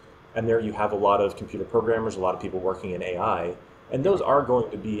community. And there you have a lot of computer programmers, a lot of people working in AI, and those are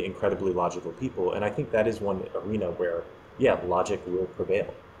going to be incredibly logical people. And I think that is one arena where, yeah, logic will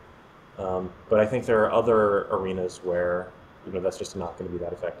prevail. But I think there are other arenas where, that's just not going to be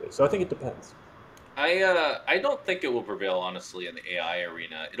that effective. So I think it depends. I don't think it will prevail honestly in the AI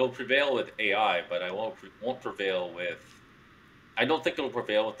arena. It'll prevail with AI, but I won't prevail with. I don't think it'll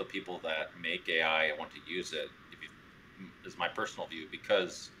prevail with the people that make AI and want to use it. Is my personal view,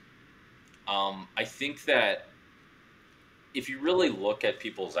 because I think that if you really look at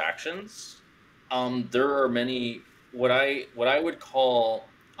people's actions, there are many what I would call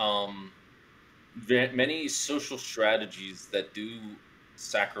many social strategies that do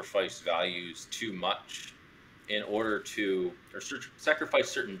sacrifice values too much in order to, or sacrifice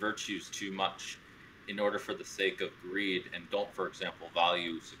certain virtues too much in order for the sake of greed, and don't, for example,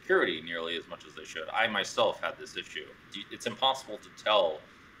 value security nearly as much as they should. I myself had this issue. It's impossible to tell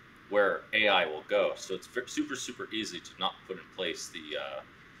where AI will go, so it's super easy to not put in place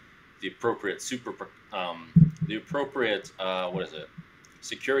the appropriate the appropriate what is it,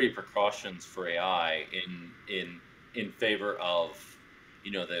 security precautions for AI in favor of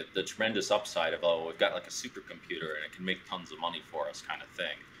the tremendous upside of, oh, we've got like a supercomputer and it can make tons of money for us kind of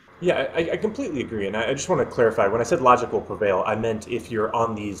thing. Yeah, I completely agree, and I just want to clarify. When I said logic will prevail, I meant if you're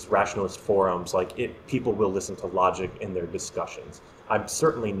on these rationalist forums, like people will listen to logic in their discussions. I'm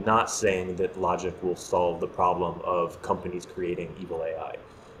certainly not saying that logic will solve the problem of companies creating evil AI.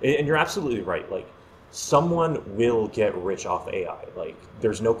 And you're absolutely right. Like someone will get rich off AI. Like,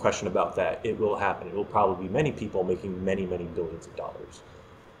 there's no question about that. It will happen. It will probably be many people making many, many billions of dollars.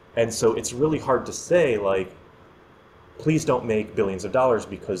 And so it's really hard to say, like, please don't make billions of dollars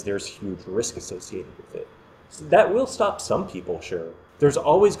because there's huge risk associated with it. So that will stop some people, sure. There's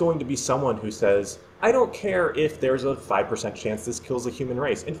always going to be someone who says, I don't care if there's a 5% chance this kills the human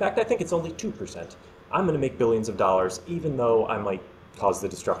race. In fact, I think it's only 2%. I'm going to make billions of dollars, even though I might cause the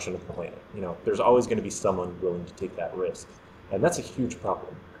destruction of the planet. You know, there's always going to be someone willing to take that risk. And that's a huge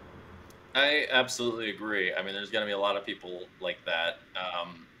problem. I absolutely agree. I mean, there's going to be a lot of people like that.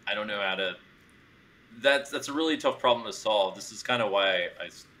 I don't know how to. That's a really tough problem to solve. This is kind of why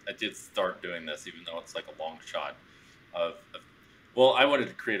I did start doing this, even though it's like a long shot. Well, I wanted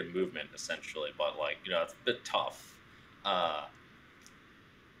to create a movement essentially, but like it's a bit tough.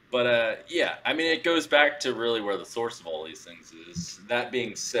 Yeah, I mean, it goes back to really where the source of all these things is. That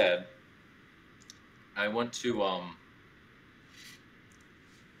being said, I want to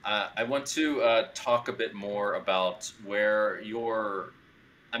talk a bit more about where you're.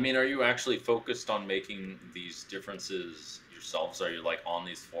 I mean, are you actually focused on making these differences yourselves? Are you like on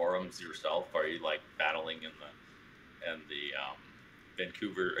these forums yourself? Are you like battling in the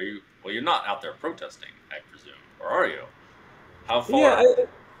Vancouver? Are you? Well, you're not out there protesting, I presume, or are you? How far? Yeah,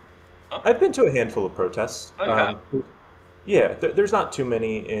 I've been to a handful of protests. Oh, you have? Yeah, there's not too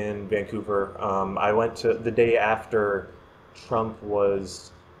many in Vancouver. I went to the day after Trump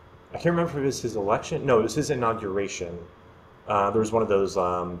was, I can't remember if it was his election. No, it was his inauguration. There was one of those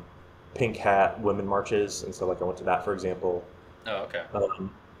pink hat women marches, and so like I went to that, for example. Oh, okay.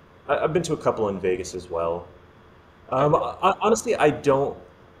 I've been to a couple in Vegas as well. Okay. Honestly, I don't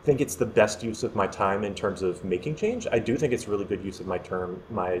think it's the best use of my time in terms of making change. I do think it's really good use of my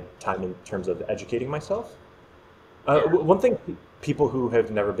time in terms of educating myself. Yeah. One thing people who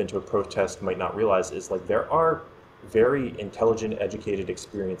have never been to a protest might not realize is like there are very intelligent, educated,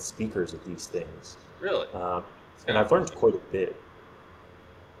 experienced speakers at these things. Really? And I've learned quite a bit.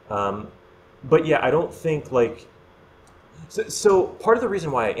 But yeah, I don't think like so part of the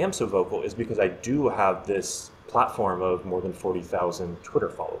reason why I am so vocal is because I do have this platform of more than 40,000 Twitter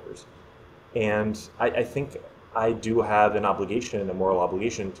followers. And I think I do have an obligation, a moral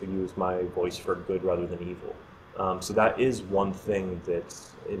obligation to use my voice for good rather than evil. So that is one thing that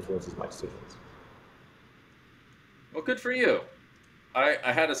influences my decisions. Well, good for you.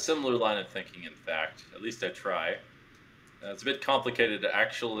 I had a similar line of thinking, in fact. At least I try. It's a bit complicated to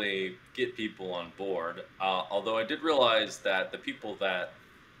actually get people on board, although I did realize that the people that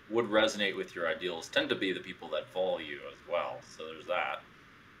would resonate with your ideals tend to be the people that follow you as well. So there's that.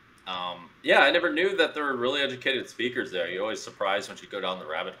 Yeah, I never knew that there were really educated speakers there. You're always surprised once you go down the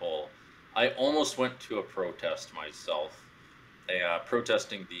rabbit hole. I almost went to a protest myself,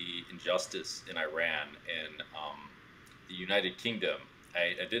 protesting the injustice in Iran in the United Kingdom.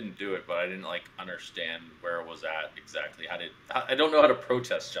 I didn't do it, but I didn't like understand where it was at exactly. I don't know how to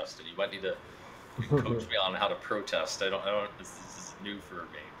protest, Justin. You might need to coach me on how to protest. I don't. This is new for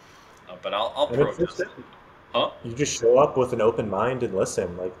me, but I'll And it's protest. just Huh? you just show up with an open mind and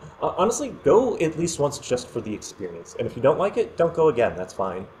listen. Like honestly, go at least once just for the experience. And if you don't like it, don't go again. That's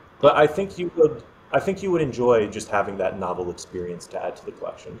fine. But Okay. I think you would. I think you would enjoy just having that novel experience to add to the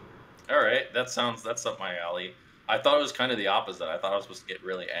collection. All right. That's up my alley. I thought it was kind of the opposite. I thought I was supposed to get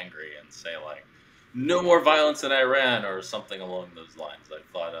really angry and say like, "No more violence in Iran" or something along those lines. I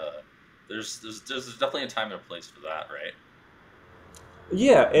thought there's definitely a time and a place for that, right?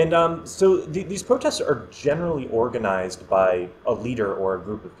 Yeah, and so these protests are generally organized by a leader or a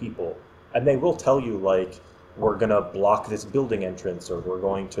group of people, and they will tell you like, we're gonna block this building entrance, or we're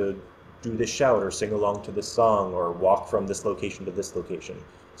going to do this shout, or sing along to this song, or walk from this location to this location.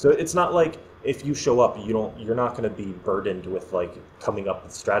 So it's not like if you show up, you're not gonna be burdened with like coming up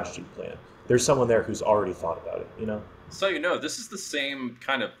with a strategy plan. There's someone there who's already thought about it, you know? So this is the same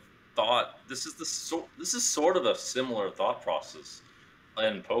kind of thought. This is sort of a similar thought process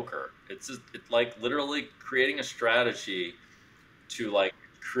in poker. It's like literally creating a strategy to like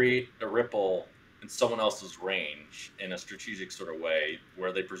create a ripple in someone else's range in a strategic sort of way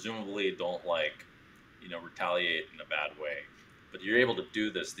where they presumably don't like retaliate in a bad way. But you're able to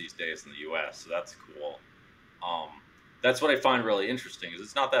do this these days in the US, so that's cool. um, that's what I find really interesting is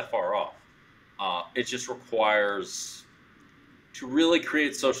it's not that far off. It just requires to really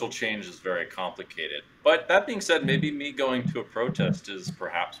create social change is very complicated. But that being said, maybe me going to a protest is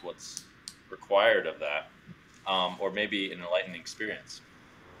perhaps what's required of that, or maybe an enlightening experience.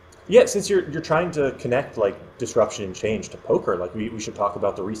 Yeah, since you're trying to connect like disruption and change to poker, like we should talk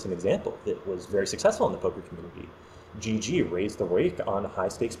about the recent example that was very successful in the poker community. GG raised the rake on high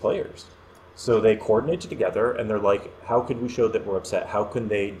stakes players. So they coordinated together and they're like, how could we show that we're upset? How can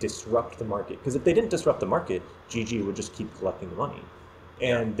they disrupt the market? Because if they didn't disrupt the market, GG would just keep collecting the money.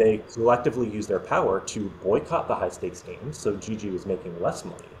 Yeah. And they collectively used their power to boycott the high stakes games, so GG was making less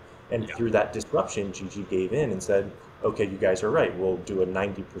money. And Yeah. through that disruption, GG gave in and said, okay, you guys are right. We'll do a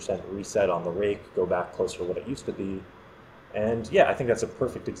 90% reset on the rake, go back closer to what it used to be. And yeah, I think that's a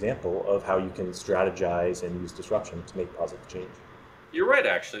perfect example of how you can strategize and use disruption to make positive change. You're right,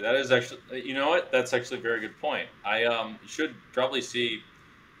 actually. That is actually, you know what? That's actually a very good point. I should probably see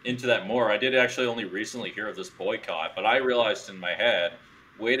into that more. I did actually only recently hear of this boycott, but I realized in my head,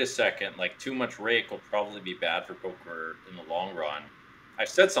 wait a second, like too much rake will probably be bad for poker in the long run. I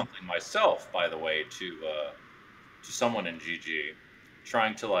said something myself, by the way, to someone in GG,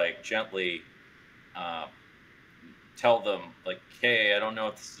 trying to like gently uh, tell them like, hey, I don't know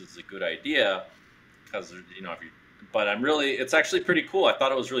if this is a good idea because if you, but I'm really, it's actually pretty cool. I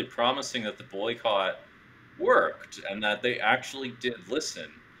thought it was really promising that the boycott worked and that they actually did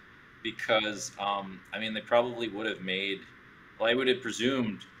listen because I mean they probably would have made, well, I would have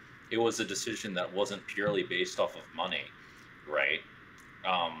presumed it was a decision that wasn't purely based off of money, right?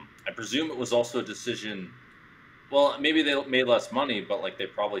 I presume it was also a decision, well, maybe they made less money, but like they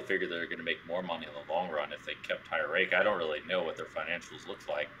probably figured they were going to make more money in the long run if they kept higher rake. I don't really know what their financials looked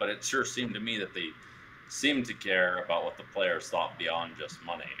like, but it sure seemed to me that they seemed to care about what the players thought beyond just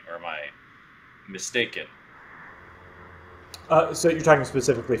money. Or am I mistaken? So you're talking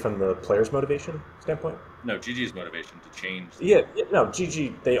specifically from the player's motivation standpoint? No, GG's motivation to change the. Yeah, no,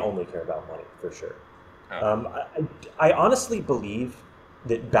 GG, they only care about money, for sure. Oh, I honestly believe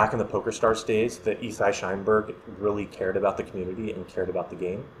that back in the PokerStars days, that Isai Scheinberg really cared about the community and cared about the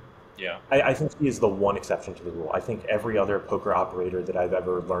game. yeah, I think he is the one exception to the rule. I think every other poker operator that I've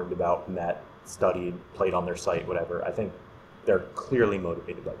ever learned about, met, studied, played on their site, whatever, I think they're clearly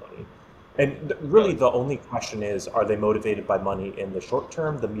motivated by money. And really, really. the only question is, are they motivated by money in the short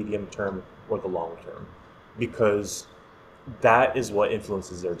term, the medium term, or the long term? Because that is what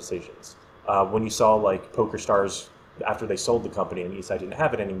influences their decisions. When you saw like PokerStars after they sold the company and Eastside didn't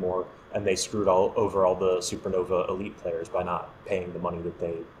have it anymore, and they screwed all over all the Supernova elite players by not paying the money that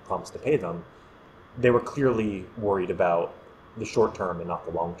they promised to pay them, they were clearly worried about the short term and not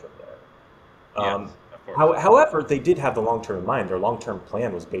the long term there. Yes, of course. However, they did have the long term in mind. Their long term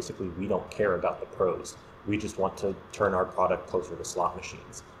plan was basically, we don't care about the pros. We just want to turn our product closer to slot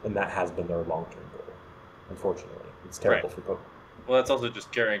machines, and that has been their long term goal. Unfortunately, it's terrible Right. for poker. Well, that's also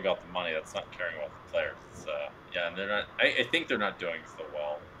just caring about the money. That's not caring about the players. It's, yeah, and they're not. I think they're not doing so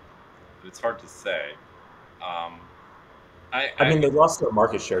well. It's hard to say. Um, I I mean, they lost their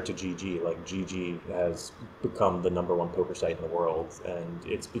market share to GG. Like GG has become the number one poker site in the world, and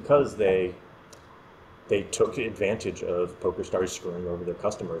it's because they took advantage of PokerStars screwing over their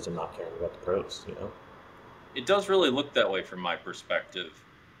customers and not caring about the pros. You know. It does really look that way from my perspective.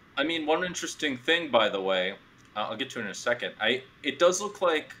 I mean, one interesting thing, by the way, I'll get to it in a second. It does look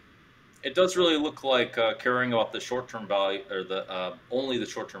like it does really look like caring about the short-term value or the only the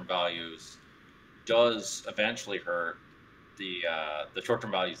short-term values does eventually hurt the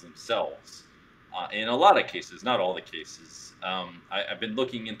short-term values themselves. In a lot of cases, not all the cases. I've been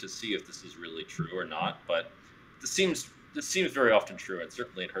looking in to see if this is really true or not, but this seems very often true, and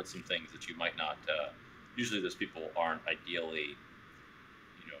certainly it hurts some things that you might not. Usually, those people aren't ideally,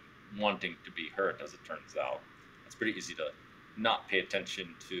 wanting to be hurt. As it turns out, it's pretty easy to not pay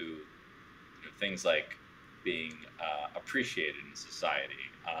attention to things like being appreciated in society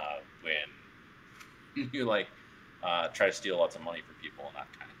when you like try to steal lots of money from people and that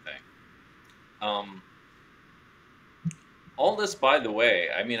kind of thing. Um, all this, by the way,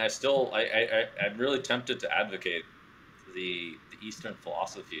 I mean, I'm really tempted to advocate the Eastern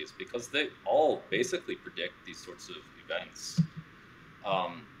philosophies because they all basically predict these sorts of events,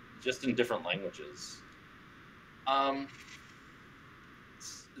 just in different languages. Um,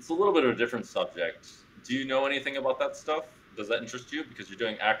 it's a little bit of a different subject. Do you know anything about that stuff? Does that interest you? Because you're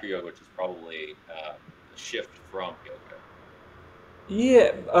doing acro yoga, which is probably a shift from yoga.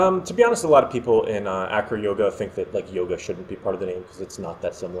 Yeah, to be honest, a lot of people in acro yoga think that like yoga shouldn't be part of the name because it's not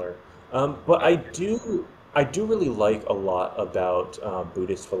that similar. But Okay. I do really like a lot about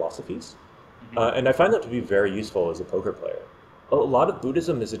Buddhist philosophies, Hmm. and I find that to be very useful as a poker player. A lot of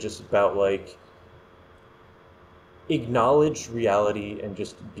Buddhism is just about like acknowledge reality and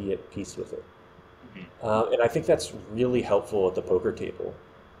just be at peace with it. Hmm. And I think that's really helpful at the poker table.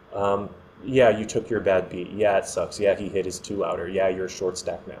 Um, yeah, you took your bad beat. Yeah, it sucks. Yeah, he hit his two outer. Yeah, you're short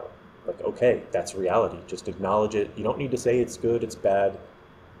stack now. Like, okay, that's reality. Just acknowledge it. You don't need to say it's good, it's bad.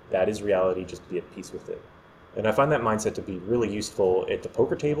 That is reality. Just be at peace with it. And I find that mindset to be really useful at the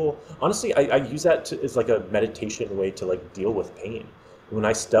poker table. Honestly, I use that as like a meditation way to like deal with pain. When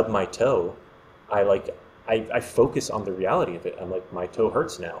I stub my toe, I like I focus on the reality of it. I'm like, my toe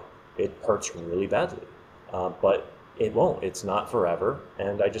hurts now. It hurts really badly, but it won't. It's not forever,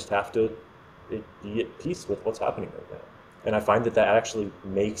 and I just have to be at peace with what's happening right now. And I find that that actually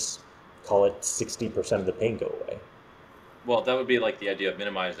makes, call it 60% of the pain go away. Well, that would be like the idea of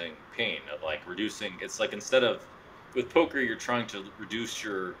minimizing pain, of like reducing. It's like instead of with poker, you're trying to reduce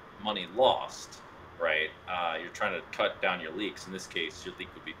your money lost, right? You're trying to cut down your leaks. In this case, your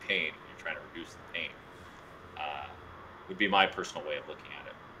leak would be pain. You're trying to reduce the pain. Uh, would be my personal way of looking at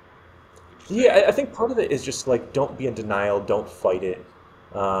it. Would you Yeah, say? I think part of it is just like don't be in denial, don't fight it,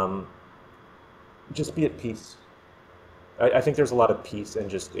 um, just be at peace. I think there's a lot of peace in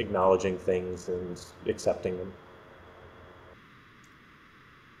just acknowledging things and accepting them.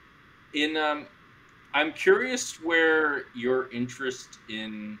 In I'm curious where your interest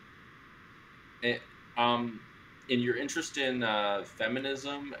eh, um, in your interest in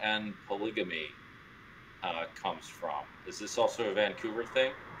feminism and polygamy comes from. Is this also a Vancouver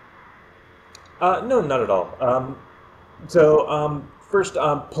thing? No, not at all. First,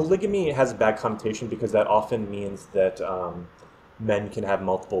 polygamy has a bad connotation because that often means that men can have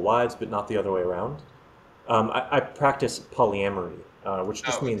multiple wives, but not the other way around. I practice polyamory, which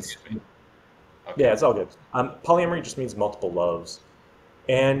just Oh, means, excuse me. yeah, Okay. it's all good. Polyamory just means multiple loves.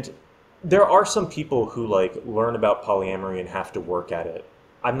 And there are some people who like learn about polyamory and have to work at it.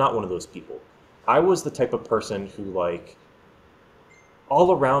 I'm not one of those people. I was the type of person who like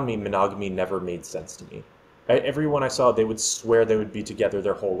all around me, monogamy never made sense to me. Everyone I saw, they would swear they would be together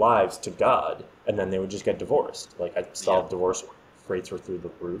their whole lives to God, and then they would just get divorced. Like I saw Yep. divorce rates were through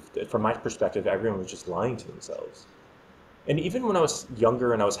the roof. From my perspective, everyone was just lying to themselves. And even when I was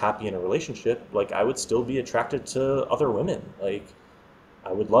younger and I was happy in a relationship, like I would still be attracted to other women. Like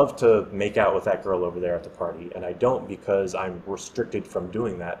I would love to make out with that girl over there at the party, and I don't because I'm restricted from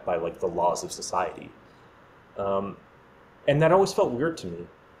doing that by like the laws of society. Um, and that always felt weird to me.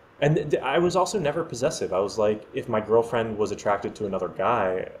 And I was also never possessive. I was like, if my girlfriend was attracted to another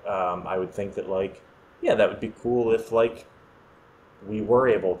guy, I would think that like, yeah, that would be cool if like we were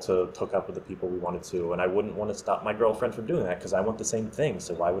able to hook up with the people we wanted to, and I wouldn't want to stop my girlfriend from doing that because I want the same thing.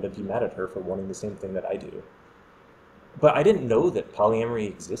 So why would I be mad at her for wanting the same thing that I do? But I didn't know that polyamory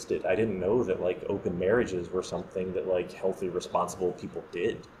existed. I didn't know that like open marriages were something that like healthy, responsible people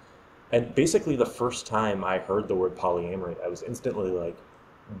did. And basically, the first time I heard the word polyamory, I was instantly like,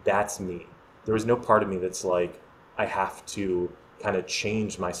 that's me. There was no part of me that's like, I have to kind of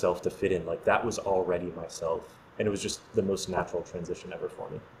change myself to fit in. Like, that was already myself. And it was just the most natural transition ever for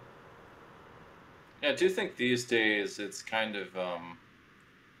me. Yeah, I do think these days it's kind of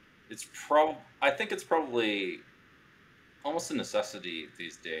I think it's probably almost a necessity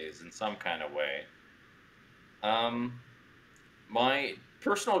these days in some kind of way. Um, my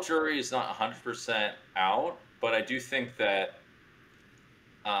personal jury is not 100% out, but I do think that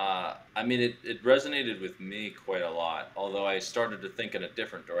I mean it resonated with me quite a lot, although I started to think in a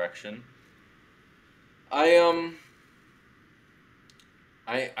different direction.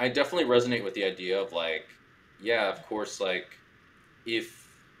 I I definitely resonate with the idea of like, yeah, of course, like if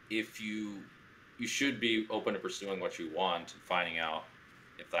you should be open to pursuing what you want and finding out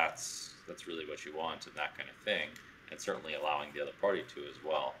if that's really what you want and that kind of thing, and certainly allowing the other party to as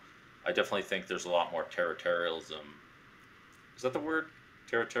well. I definitely think there's a lot more territorialism. Is that the word?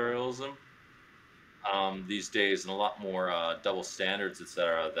 Territorialism these days, and a lot more double standards,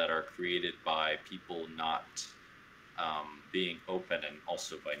 etc., that are created by people not being open, and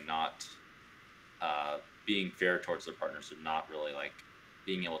also by not uh, being fair towards their partners, and not really like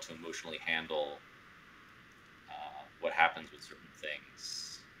being able to emotionally handle what happens with certain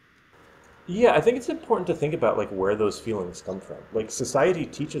things. Yeah, I think it's important to think about like where those feelings come from. Like society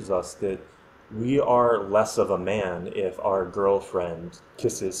teaches us that we are less of a man if our girlfriend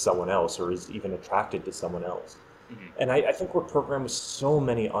kisses someone else or is even attracted to someone else. Hmm. And I think we're programmed with so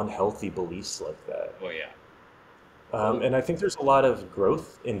many unhealthy beliefs like that. Oh yeah. Well, And I think there's a lot of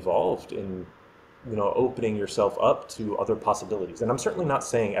growth involved in, opening yourself up to other possibilities. And I'm certainly not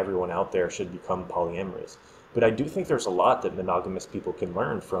saying everyone out there should become polyamorous, but I do think there's a lot that monogamous people can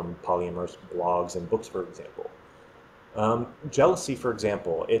learn from polyamorous blogs and books, for example. Jealousy, for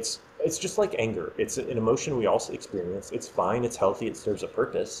example, it's just like anger. It's an emotion we also experience. It's fine. It's healthy. It serves a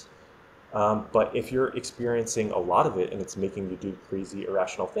purpose. But if you're experiencing a lot of it and it's making you do crazy,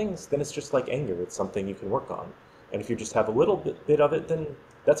 irrational things, then it's just like anger. It's something you can work on. And if you just have a little bit of it, then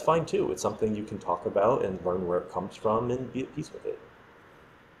that's fine too. It's something you can talk about and learn where it comes from and be at peace with it.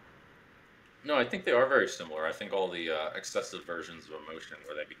 No, I think they are very similar. I think all the excessive versions of emotion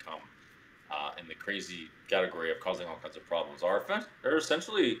where they become in the crazy category of causing all kinds of problems are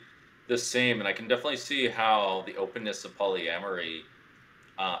essentially the same. And I can definitely see how the openness of polyamory,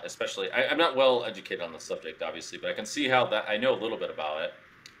 especially, I'm not well educated on the subject, obviously, but I can see how that, I know a little bit about it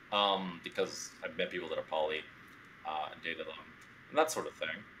because I've met people that are poly and dated them and that sort of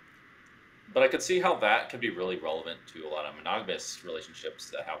thing. But I could see how that could be really relevant to a lot of monogamous relationships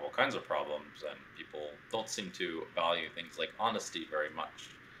that have all kinds of problems, and people don't seem to value things like honesty very much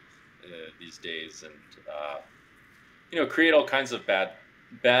these days, and create all kinds of bad.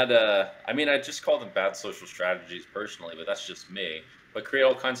 I mean, I just call them bad social strategies personally, but that's just me. But create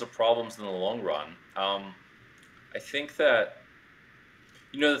all kinds of problems in the long run. I think that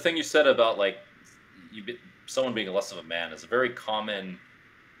the thing you said about like someone being less of a man is a very common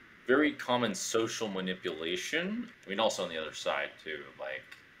social manipulation. I mean, also on the other side too,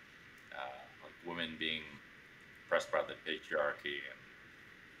 like women being oppressed by the patriarchy and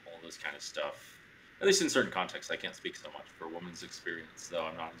all this kind of stuff. At least in certain contexts, I can't speak so much for a woman's experience, though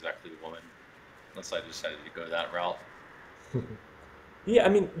I'm not exactly a woman, unless I decided to go that route. Yeah, I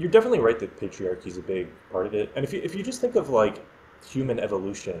mean, you're definitely right that patriarchy is a big part of it. And if you just think of like human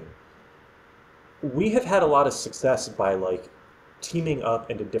evolution, we have had a lot of success by like teaming up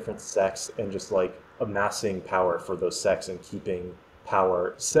into different sects and just like amassing power for those sects and keeping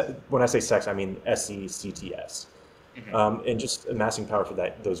power. When I say sects, I mean SECTS, Hmm. and just amassing power for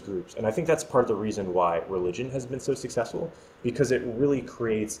those groups. And I think that's part of the reason why religion has been so successful because it really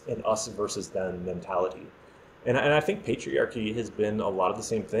creates an us versus them mentality. And I think patriarchy has been a lot of the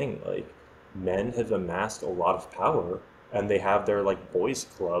same thing. Like men have amassed a lot of power and they have their like boys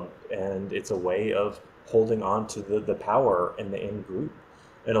club and it's a way of holding on to the power in the in group.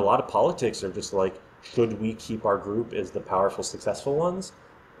 And a lot of politics are just like, should we keep our group as the powerful, successful ones?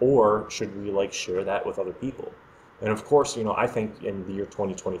 Or should we like share that with other people? And of course, I think in the year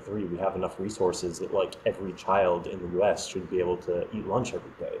 2023, we have enough resources that like every child in the US should be able to eat lunch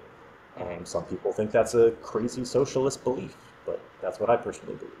every day. Hmm. Some people think that's a crazy socialist belief, but that's what I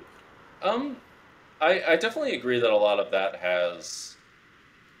personally believe. Um, I definitely agree that a lot of that has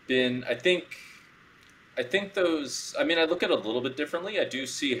been. I think those. I mean, I look at it a little bit differently. I do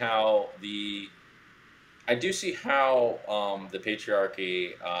see how the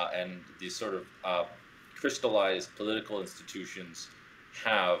patriarchy and these sort of crystallized political institutions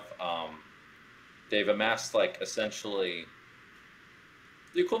have they've amassed like essentially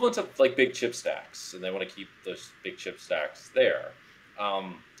the equivalent of like big chip stacks, and they want to keep those big chip stacks there,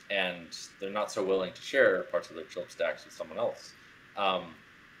 um, and they're not so willing to share parts of their chip stacks with someone else. Um,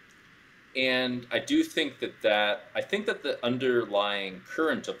 and I think that the underlying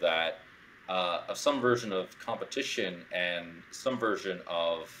current of that, of some version of competition and some version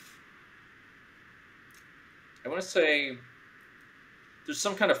of, I want to say, there's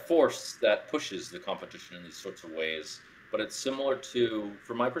some kind of force that pushes the competition in these sorts of ways. But it's similar to,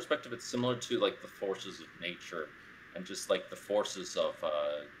 from my perspective, it's similar to like the forces of nature, and just like the forces of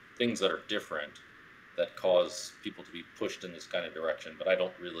things that are different that cause people to be pushed in this kind of direction. But I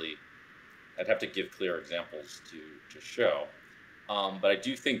don't really I'd have to give clear examples to show. But I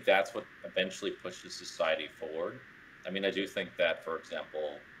do think that's what eventually pushes society forward. I mean, I do think that, for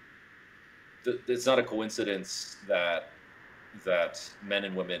example, it's not a coincidence that men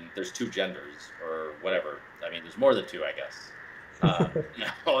and women, there's two genders or whatever. I mean, there's more than two, I guess. You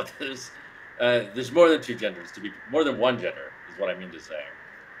know, there's more than two genders. To be more than one gender is what I mean to say,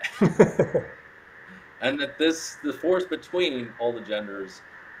 and that the force between all the genders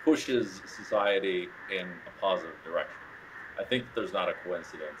pushes society in a positive direction. I think there's not a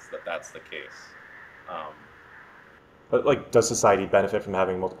coincidence that that's the case. Um, But like, does society benefit from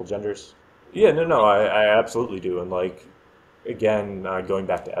having multiple genders? Yeah, no, I absolutely do. And like, again, going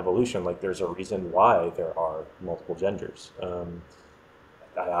back to evolution, like, there's a reason why there are multiple genders.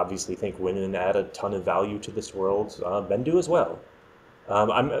 I obviously think women add a ton of value to this world. Men do as well.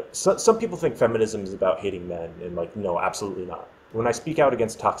 Some people think feminism is about hating men, and like, no, absolutely not. When I speak out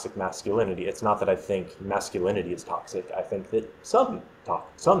against toxic masculinity, it's not that I think masculinity is toxic. I think that some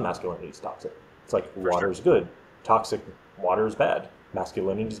masculinity is toxic. It's like for sure, water is good, toxic water is bad.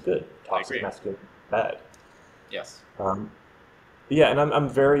 Masculinity is good, I toxic agree. masculinity is bad. Yes, Um, yeah, and I'm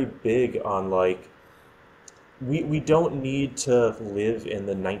very big on like we don't need to live in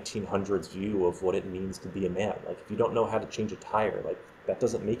the 1900s view of what it means to be a man. Like if you don't know how to change a tire, like that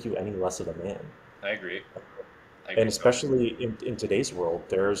doesn't make you any less of a man. I agree. I And agree totally. especially in today's world,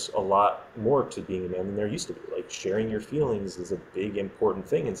 there's a lot more to being a man than there used to be. Like sharing your feelings is a big important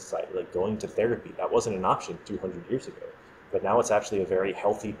thing in society. Like going to therapy, that wasn't an option 200 years ago, but now it's actually a very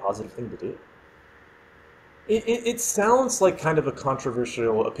healthy, positive thing to do. It sounds like kind of a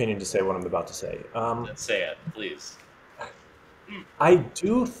controversial opinion to say what I'm about to say. Let's say it, please. I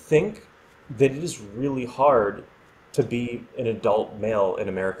do think that it is really hard to be an adult male in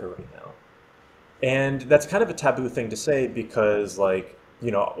America right now. And that's kind of a taboo thing to say because, like,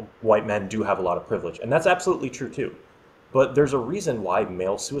 white men do have a lot of privilege. And that's absolutely true too. But there's a reason why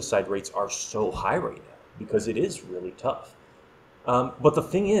male suicide rates are so high right now, because it is really tough. But the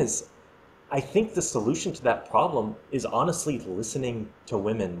thing is, I think the solution to that problem is honestly listening to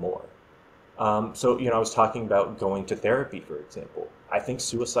women more. I was talking about going to therapy, for example. I think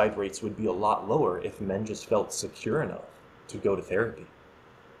suicide rates would be a lot lower if men just felt secure enough to go to therapy.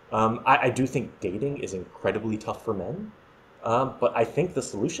 I do think dating is incredibly tough for men, but I think the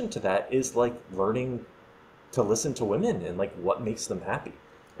solution to that is like learning to listen to women and like what makes them happy.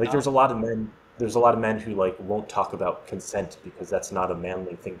 Like Uh, there's a lot of men who like won't talk about consent because that's not a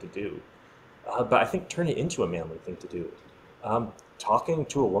manly thing to do. But I think turn it into a manly thing to do. Talking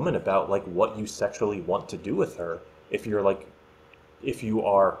to a woman about like what you sexually want to do with her, if you're like, if you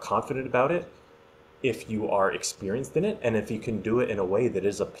are confident about it, if you are experienced in it, and if you can do it in a way that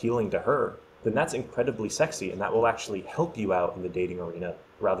is appealing to her, then that's incredibly sexy, and that will actually help you out in the dating arena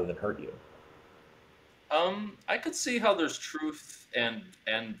rather than hurt you. I could see how there's truth and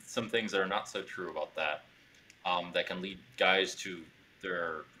some things that are not so true about that. That can lead guys to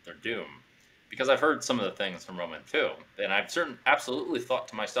their doom. Because I've heard some of the things from Roman too, and I've certain absolutely thought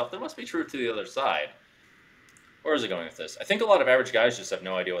to myself, there must be truth to the other side. Where is it going with this? I think a lot of average guys just have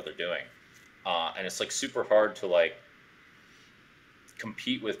no idea what they're doing, and it's like super hard to like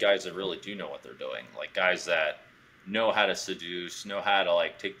compete with guys that really do know what they're doing, like guys that know how to seduce, know how to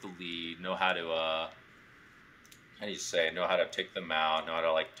like take the lead, know how to how do you say, know how to take them out, know how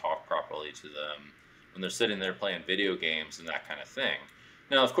to like talk properly to them when they're sitting there playing video games and that kind of thing.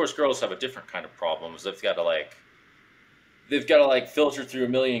 Now, of course, girls have a different kind of problems. They've got to like filter through a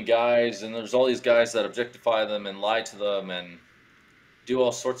million guys, and there's all these guys that objectify them and lie to them and do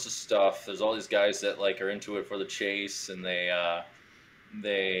all sorts of stuff. There's all these guys that like are into it for the chase, and they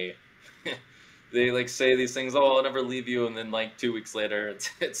they like say these things. Oh, I'll never leave you, and then like 2 weeks later,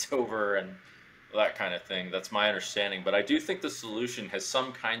 it's over and that kind of thing. That's my understanding. But I do think the solution has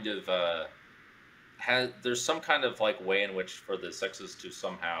some kind of there's some kind of like way in which for the sexes to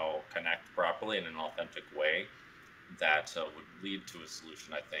somehow connect properly in an authentic way that would lead to a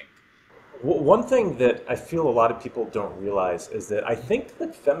solution. I think. One thing that I feel a lot of people don't realize is that I think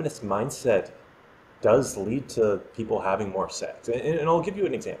the feminist mindset does lead to people having more sex. And I'll give you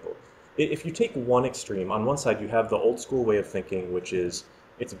an example. If you take one extreme, on one side you have the old school way of thinking, which is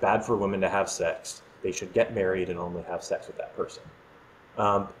it's bad for women to have sex. They should get married and only have sex with that person.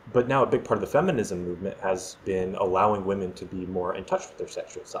 But now a big part of the feminism movement has been allowing women to be more in touch with their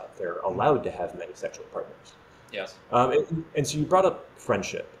sexual side. They're allowed to have many sexual partners. Yes. And so you brought up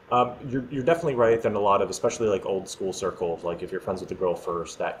friendship. You're definitely right that in a lot of, especially like old school circles, like if you're friends with a girl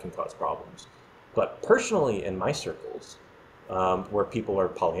first, that can cause problems. But personally, in my circles, where people are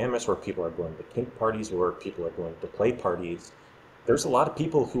polyamorous, where people are going to kink parties, where people are going to play parties, there's a lot of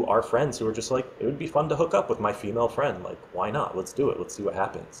people who are friends who are just like, it would be fun to hook up with my female friend. Like, why not? Let's do it. Let's see what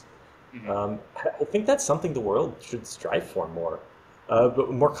happens. Hmm. I think that's something the world should strive for more.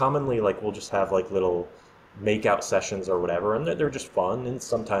 But more commonly, like we'll just have like little make-out sessions or whatever, and they're just fun. And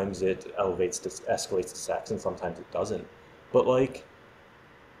sometimes it escalates to sex, and sometimes it doesn't. But like,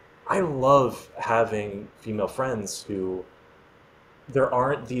 I love having female friends who there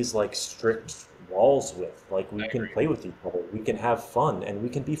aren't these like strict walls with. Like we I can agree. play with each other, we can have fun, and we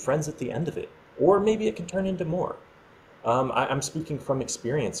can be friends at the end of it. Or maybe it can turn into more. I'm speaking from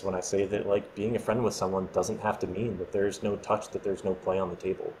experience when I say that like being a friend with someone doesn't have to mean that there's no touch, that there's no play on the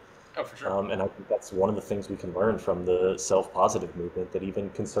table. Oh, for sure. And I think that's one of the things we can learn from the self-positive movement that even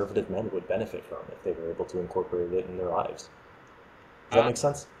conservative men would benefit from if they were able to incorporate it in their lives. Does that Uh, make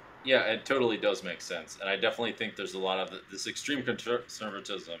sense? yeah, it totally does make sense, and I definitely think there's a lot of this extreme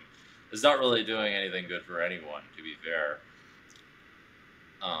conservatism is not really doing anything good for anyone. To be fair,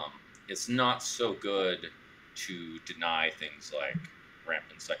 um, it's not so good to deny things like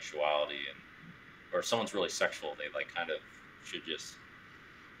rampant sexuality and or if someone's really sexual, they like kind of should just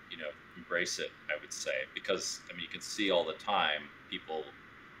embrace it. I would say because I mean you can see all the time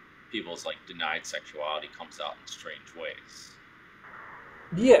people's like denied sexuality comes out in strange ways.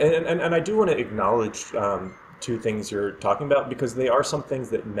 Yeah, and I do want to acknowledge two things you're talking about because they are some things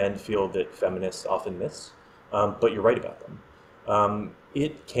that men feel that feminists often miss, but you're right about them.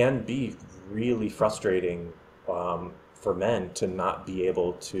 It can be really frustrating for men to not be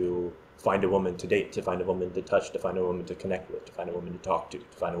able to find a woman to date, to find a woman to touch, to find a woman to connect with, to find a woman to talk to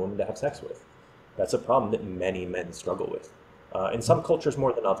find a woman to have sex with. That's a problem that many men struggle with, in some cultures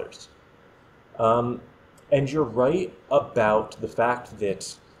more than others. Um, and you're right about the fact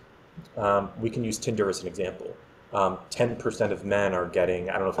that we can use Tinder as an example. 10% of men are getting,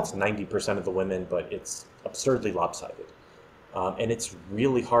 I don't know if it's 90% of the women, but it's absurdly lopsided. And it's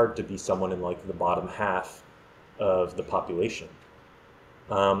really hard to be someone in like the bottom half of the population.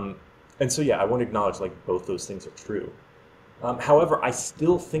 Um, and so, yeah, I want to acknowledge like both those things are true. However, I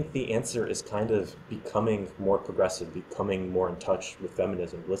still think the answer is kind of becoming more progressive, becoming more in touch with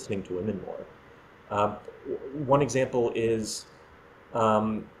feminism, listening to women more. Um, One example is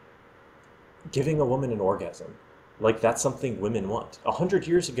um, giving a woman an orgasm. Like that's something women want. 100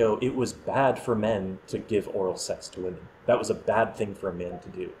 years ago, it was bad for men to give oral sex to women. That was a bad thing for a man to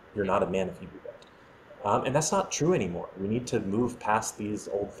do. You're not a man if you do that. And that's not true anymore. We need to move past these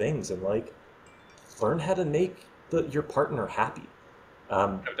old things and like learn how to make your partner happy. I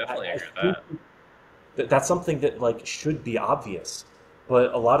would definitely I agree with think that. that's something that like should be obvious.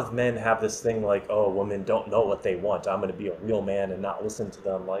 But a lot of men have this thing like, oh, women don't know what they want. I'm going to be a real man and not listen to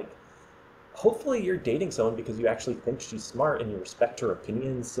them. Like, hopefully you're dating someone because you actually think she's smart and you respect her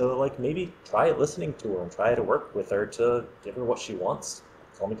opinions. So like maybe try listening to her and try to work with her to give her what she wants.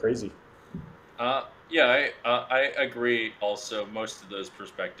 Call me crazy. Yeah, I agree. Also, most of those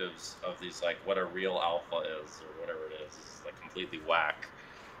perspectives of these, like what a real alpha is or whatever it is like completely whack.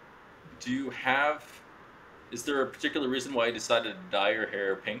 Do you have? Is there a particular reason why you decided to dye your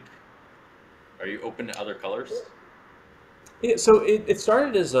hair pink? Are you open to other colors? Yeah, so it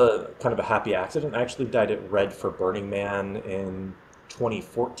started as a kind of a happy accident. I actually dyed it red for Burning Man in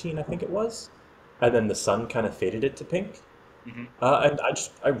 2014, I think it was. And then the sun kind of faded it to pink. Hmm. And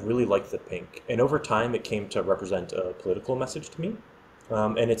I really liked the pink. And over time, it came to represent a political message to me.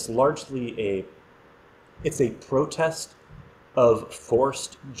 And it's largely it's a protest of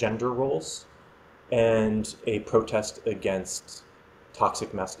forced gender roles and a protest against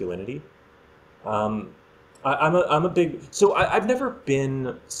toxic masculinity. Um, I'm a big, so I've never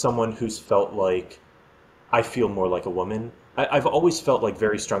been someone who's felt like I feel more like a woman. I've always felt like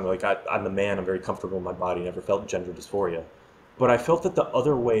very strongly, like I'm a man, I'm very comfortable in my body, never felt gender dysphoria. But I felt that the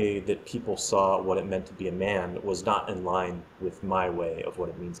other way that people saw what it meant to be a man was not in line with my way of what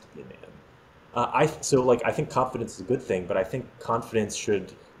it means to be a man. So like I think confidence is a good thing, but I think confidence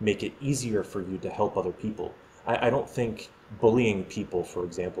should make it easier for you to help other people. I don't think bullying people, for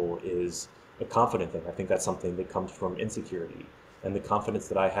example, is a confident thing. I think that's something that comes from insecurity, and the confidence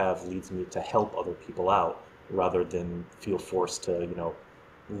that I have leads me to help other people out rather than feel forced to,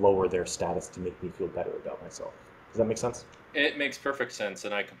 lower their status to make me feel better about myself. Does that make sense? It makes perfect sense,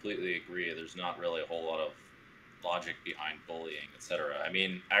 and I completely agree. There's not really a whole lot of logic behind bullying, etc. I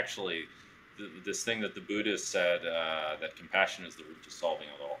mean, actually, this thing that the Buddhists said that compassion is the root to solving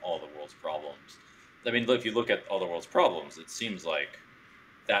all the world's problems. I mean, if you look at all the world's problems, it seems like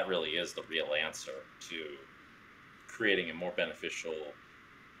that really is the real answer to creating a more beneficial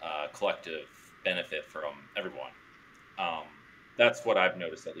collective benefit from everyone. Um, that's what I've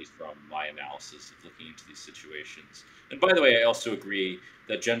noticed, at least from my analysis of looking into these situations. And by the way, I also agree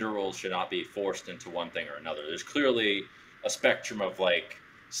that gender roles should not be forced into one thing or another. There's clearly a spectrum of like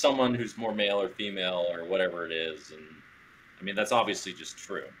someone who's more male or female or whatever it is, and I mean that's obviously just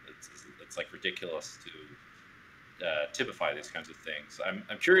true. It's like ridiculous to typify these kinds of things.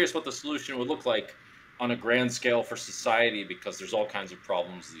 I'm curious what the solution would look like on a grand scale for society because there's all kinds of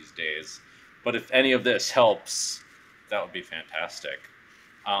problems these days. But if any of this helps, that would be fantastic.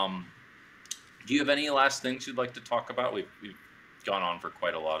 Um, do you have any last things you'd like to talk about? We've gone on for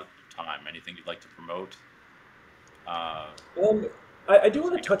quite a lot of time. Anything you'd like to promote? Uh, Um, I do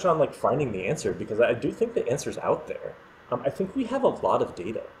want to touch on like finding the answer because I do think the answer's out there. I think we have a lot of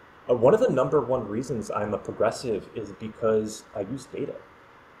data. One of the number one reasons I'm a progressive is because I use data.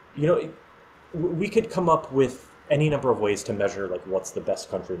 You know, we could come up with any number of ways to measure like what's the best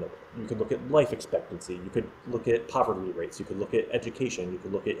country in the world. You could look at life expectancy, you could look at poverty rates, you could look at education, you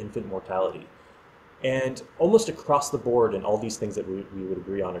could look at infant mortality. And almost across the board, and all these things that we would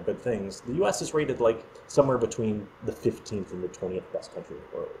agree on are good things, the US is rated like somewhere between the 15th and the 20th best country in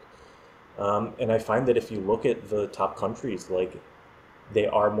the world. And I find that if you look at the top countries, like they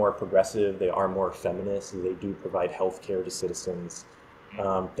are more progressive, they are more feminist, they do provide health care to citizens,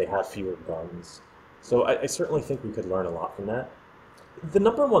 they have fewer guns. So I certainly think we could learn a lot from that. The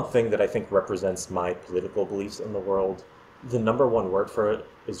number one thing that I think represents my political beliefs in the world, the number one word for it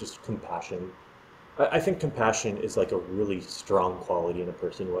is just compassion. I think compassion is like a really strong quality in a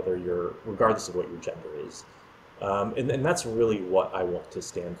person, regardless of what your gender is. And that's really what I want to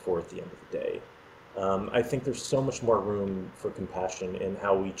stand for at the end of the day. I think there's so much more room for compassion in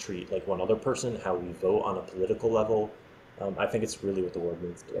how we treat like one other person, how we vote on a political level. I think it's really what the world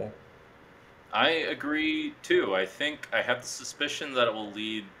needs today. I agree too. I think I have the suspicion that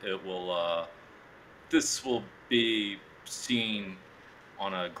this will be seen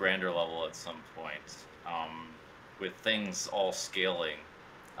on a grander level at some point, with things all scaling,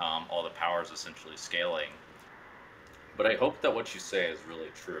 all the powers essentially scaling. But I hope that what you say is really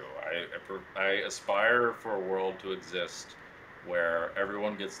true. I aspire for a world to exist where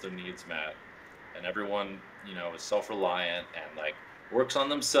everyone gets their needs met and everyone, is self-reliant and like works on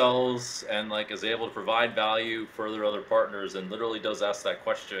themselves and like is able to provide value for their other partners and literally does ask that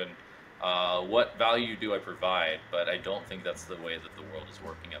question, what value do I provide? But I don't think that's the way that the world is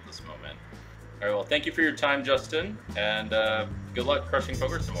working at this moment. All right, well, thank you for your time, Justin, and good luck crushing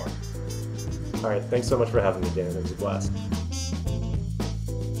poker some more. All right, thanks so much for having me, Dan. It was a blast.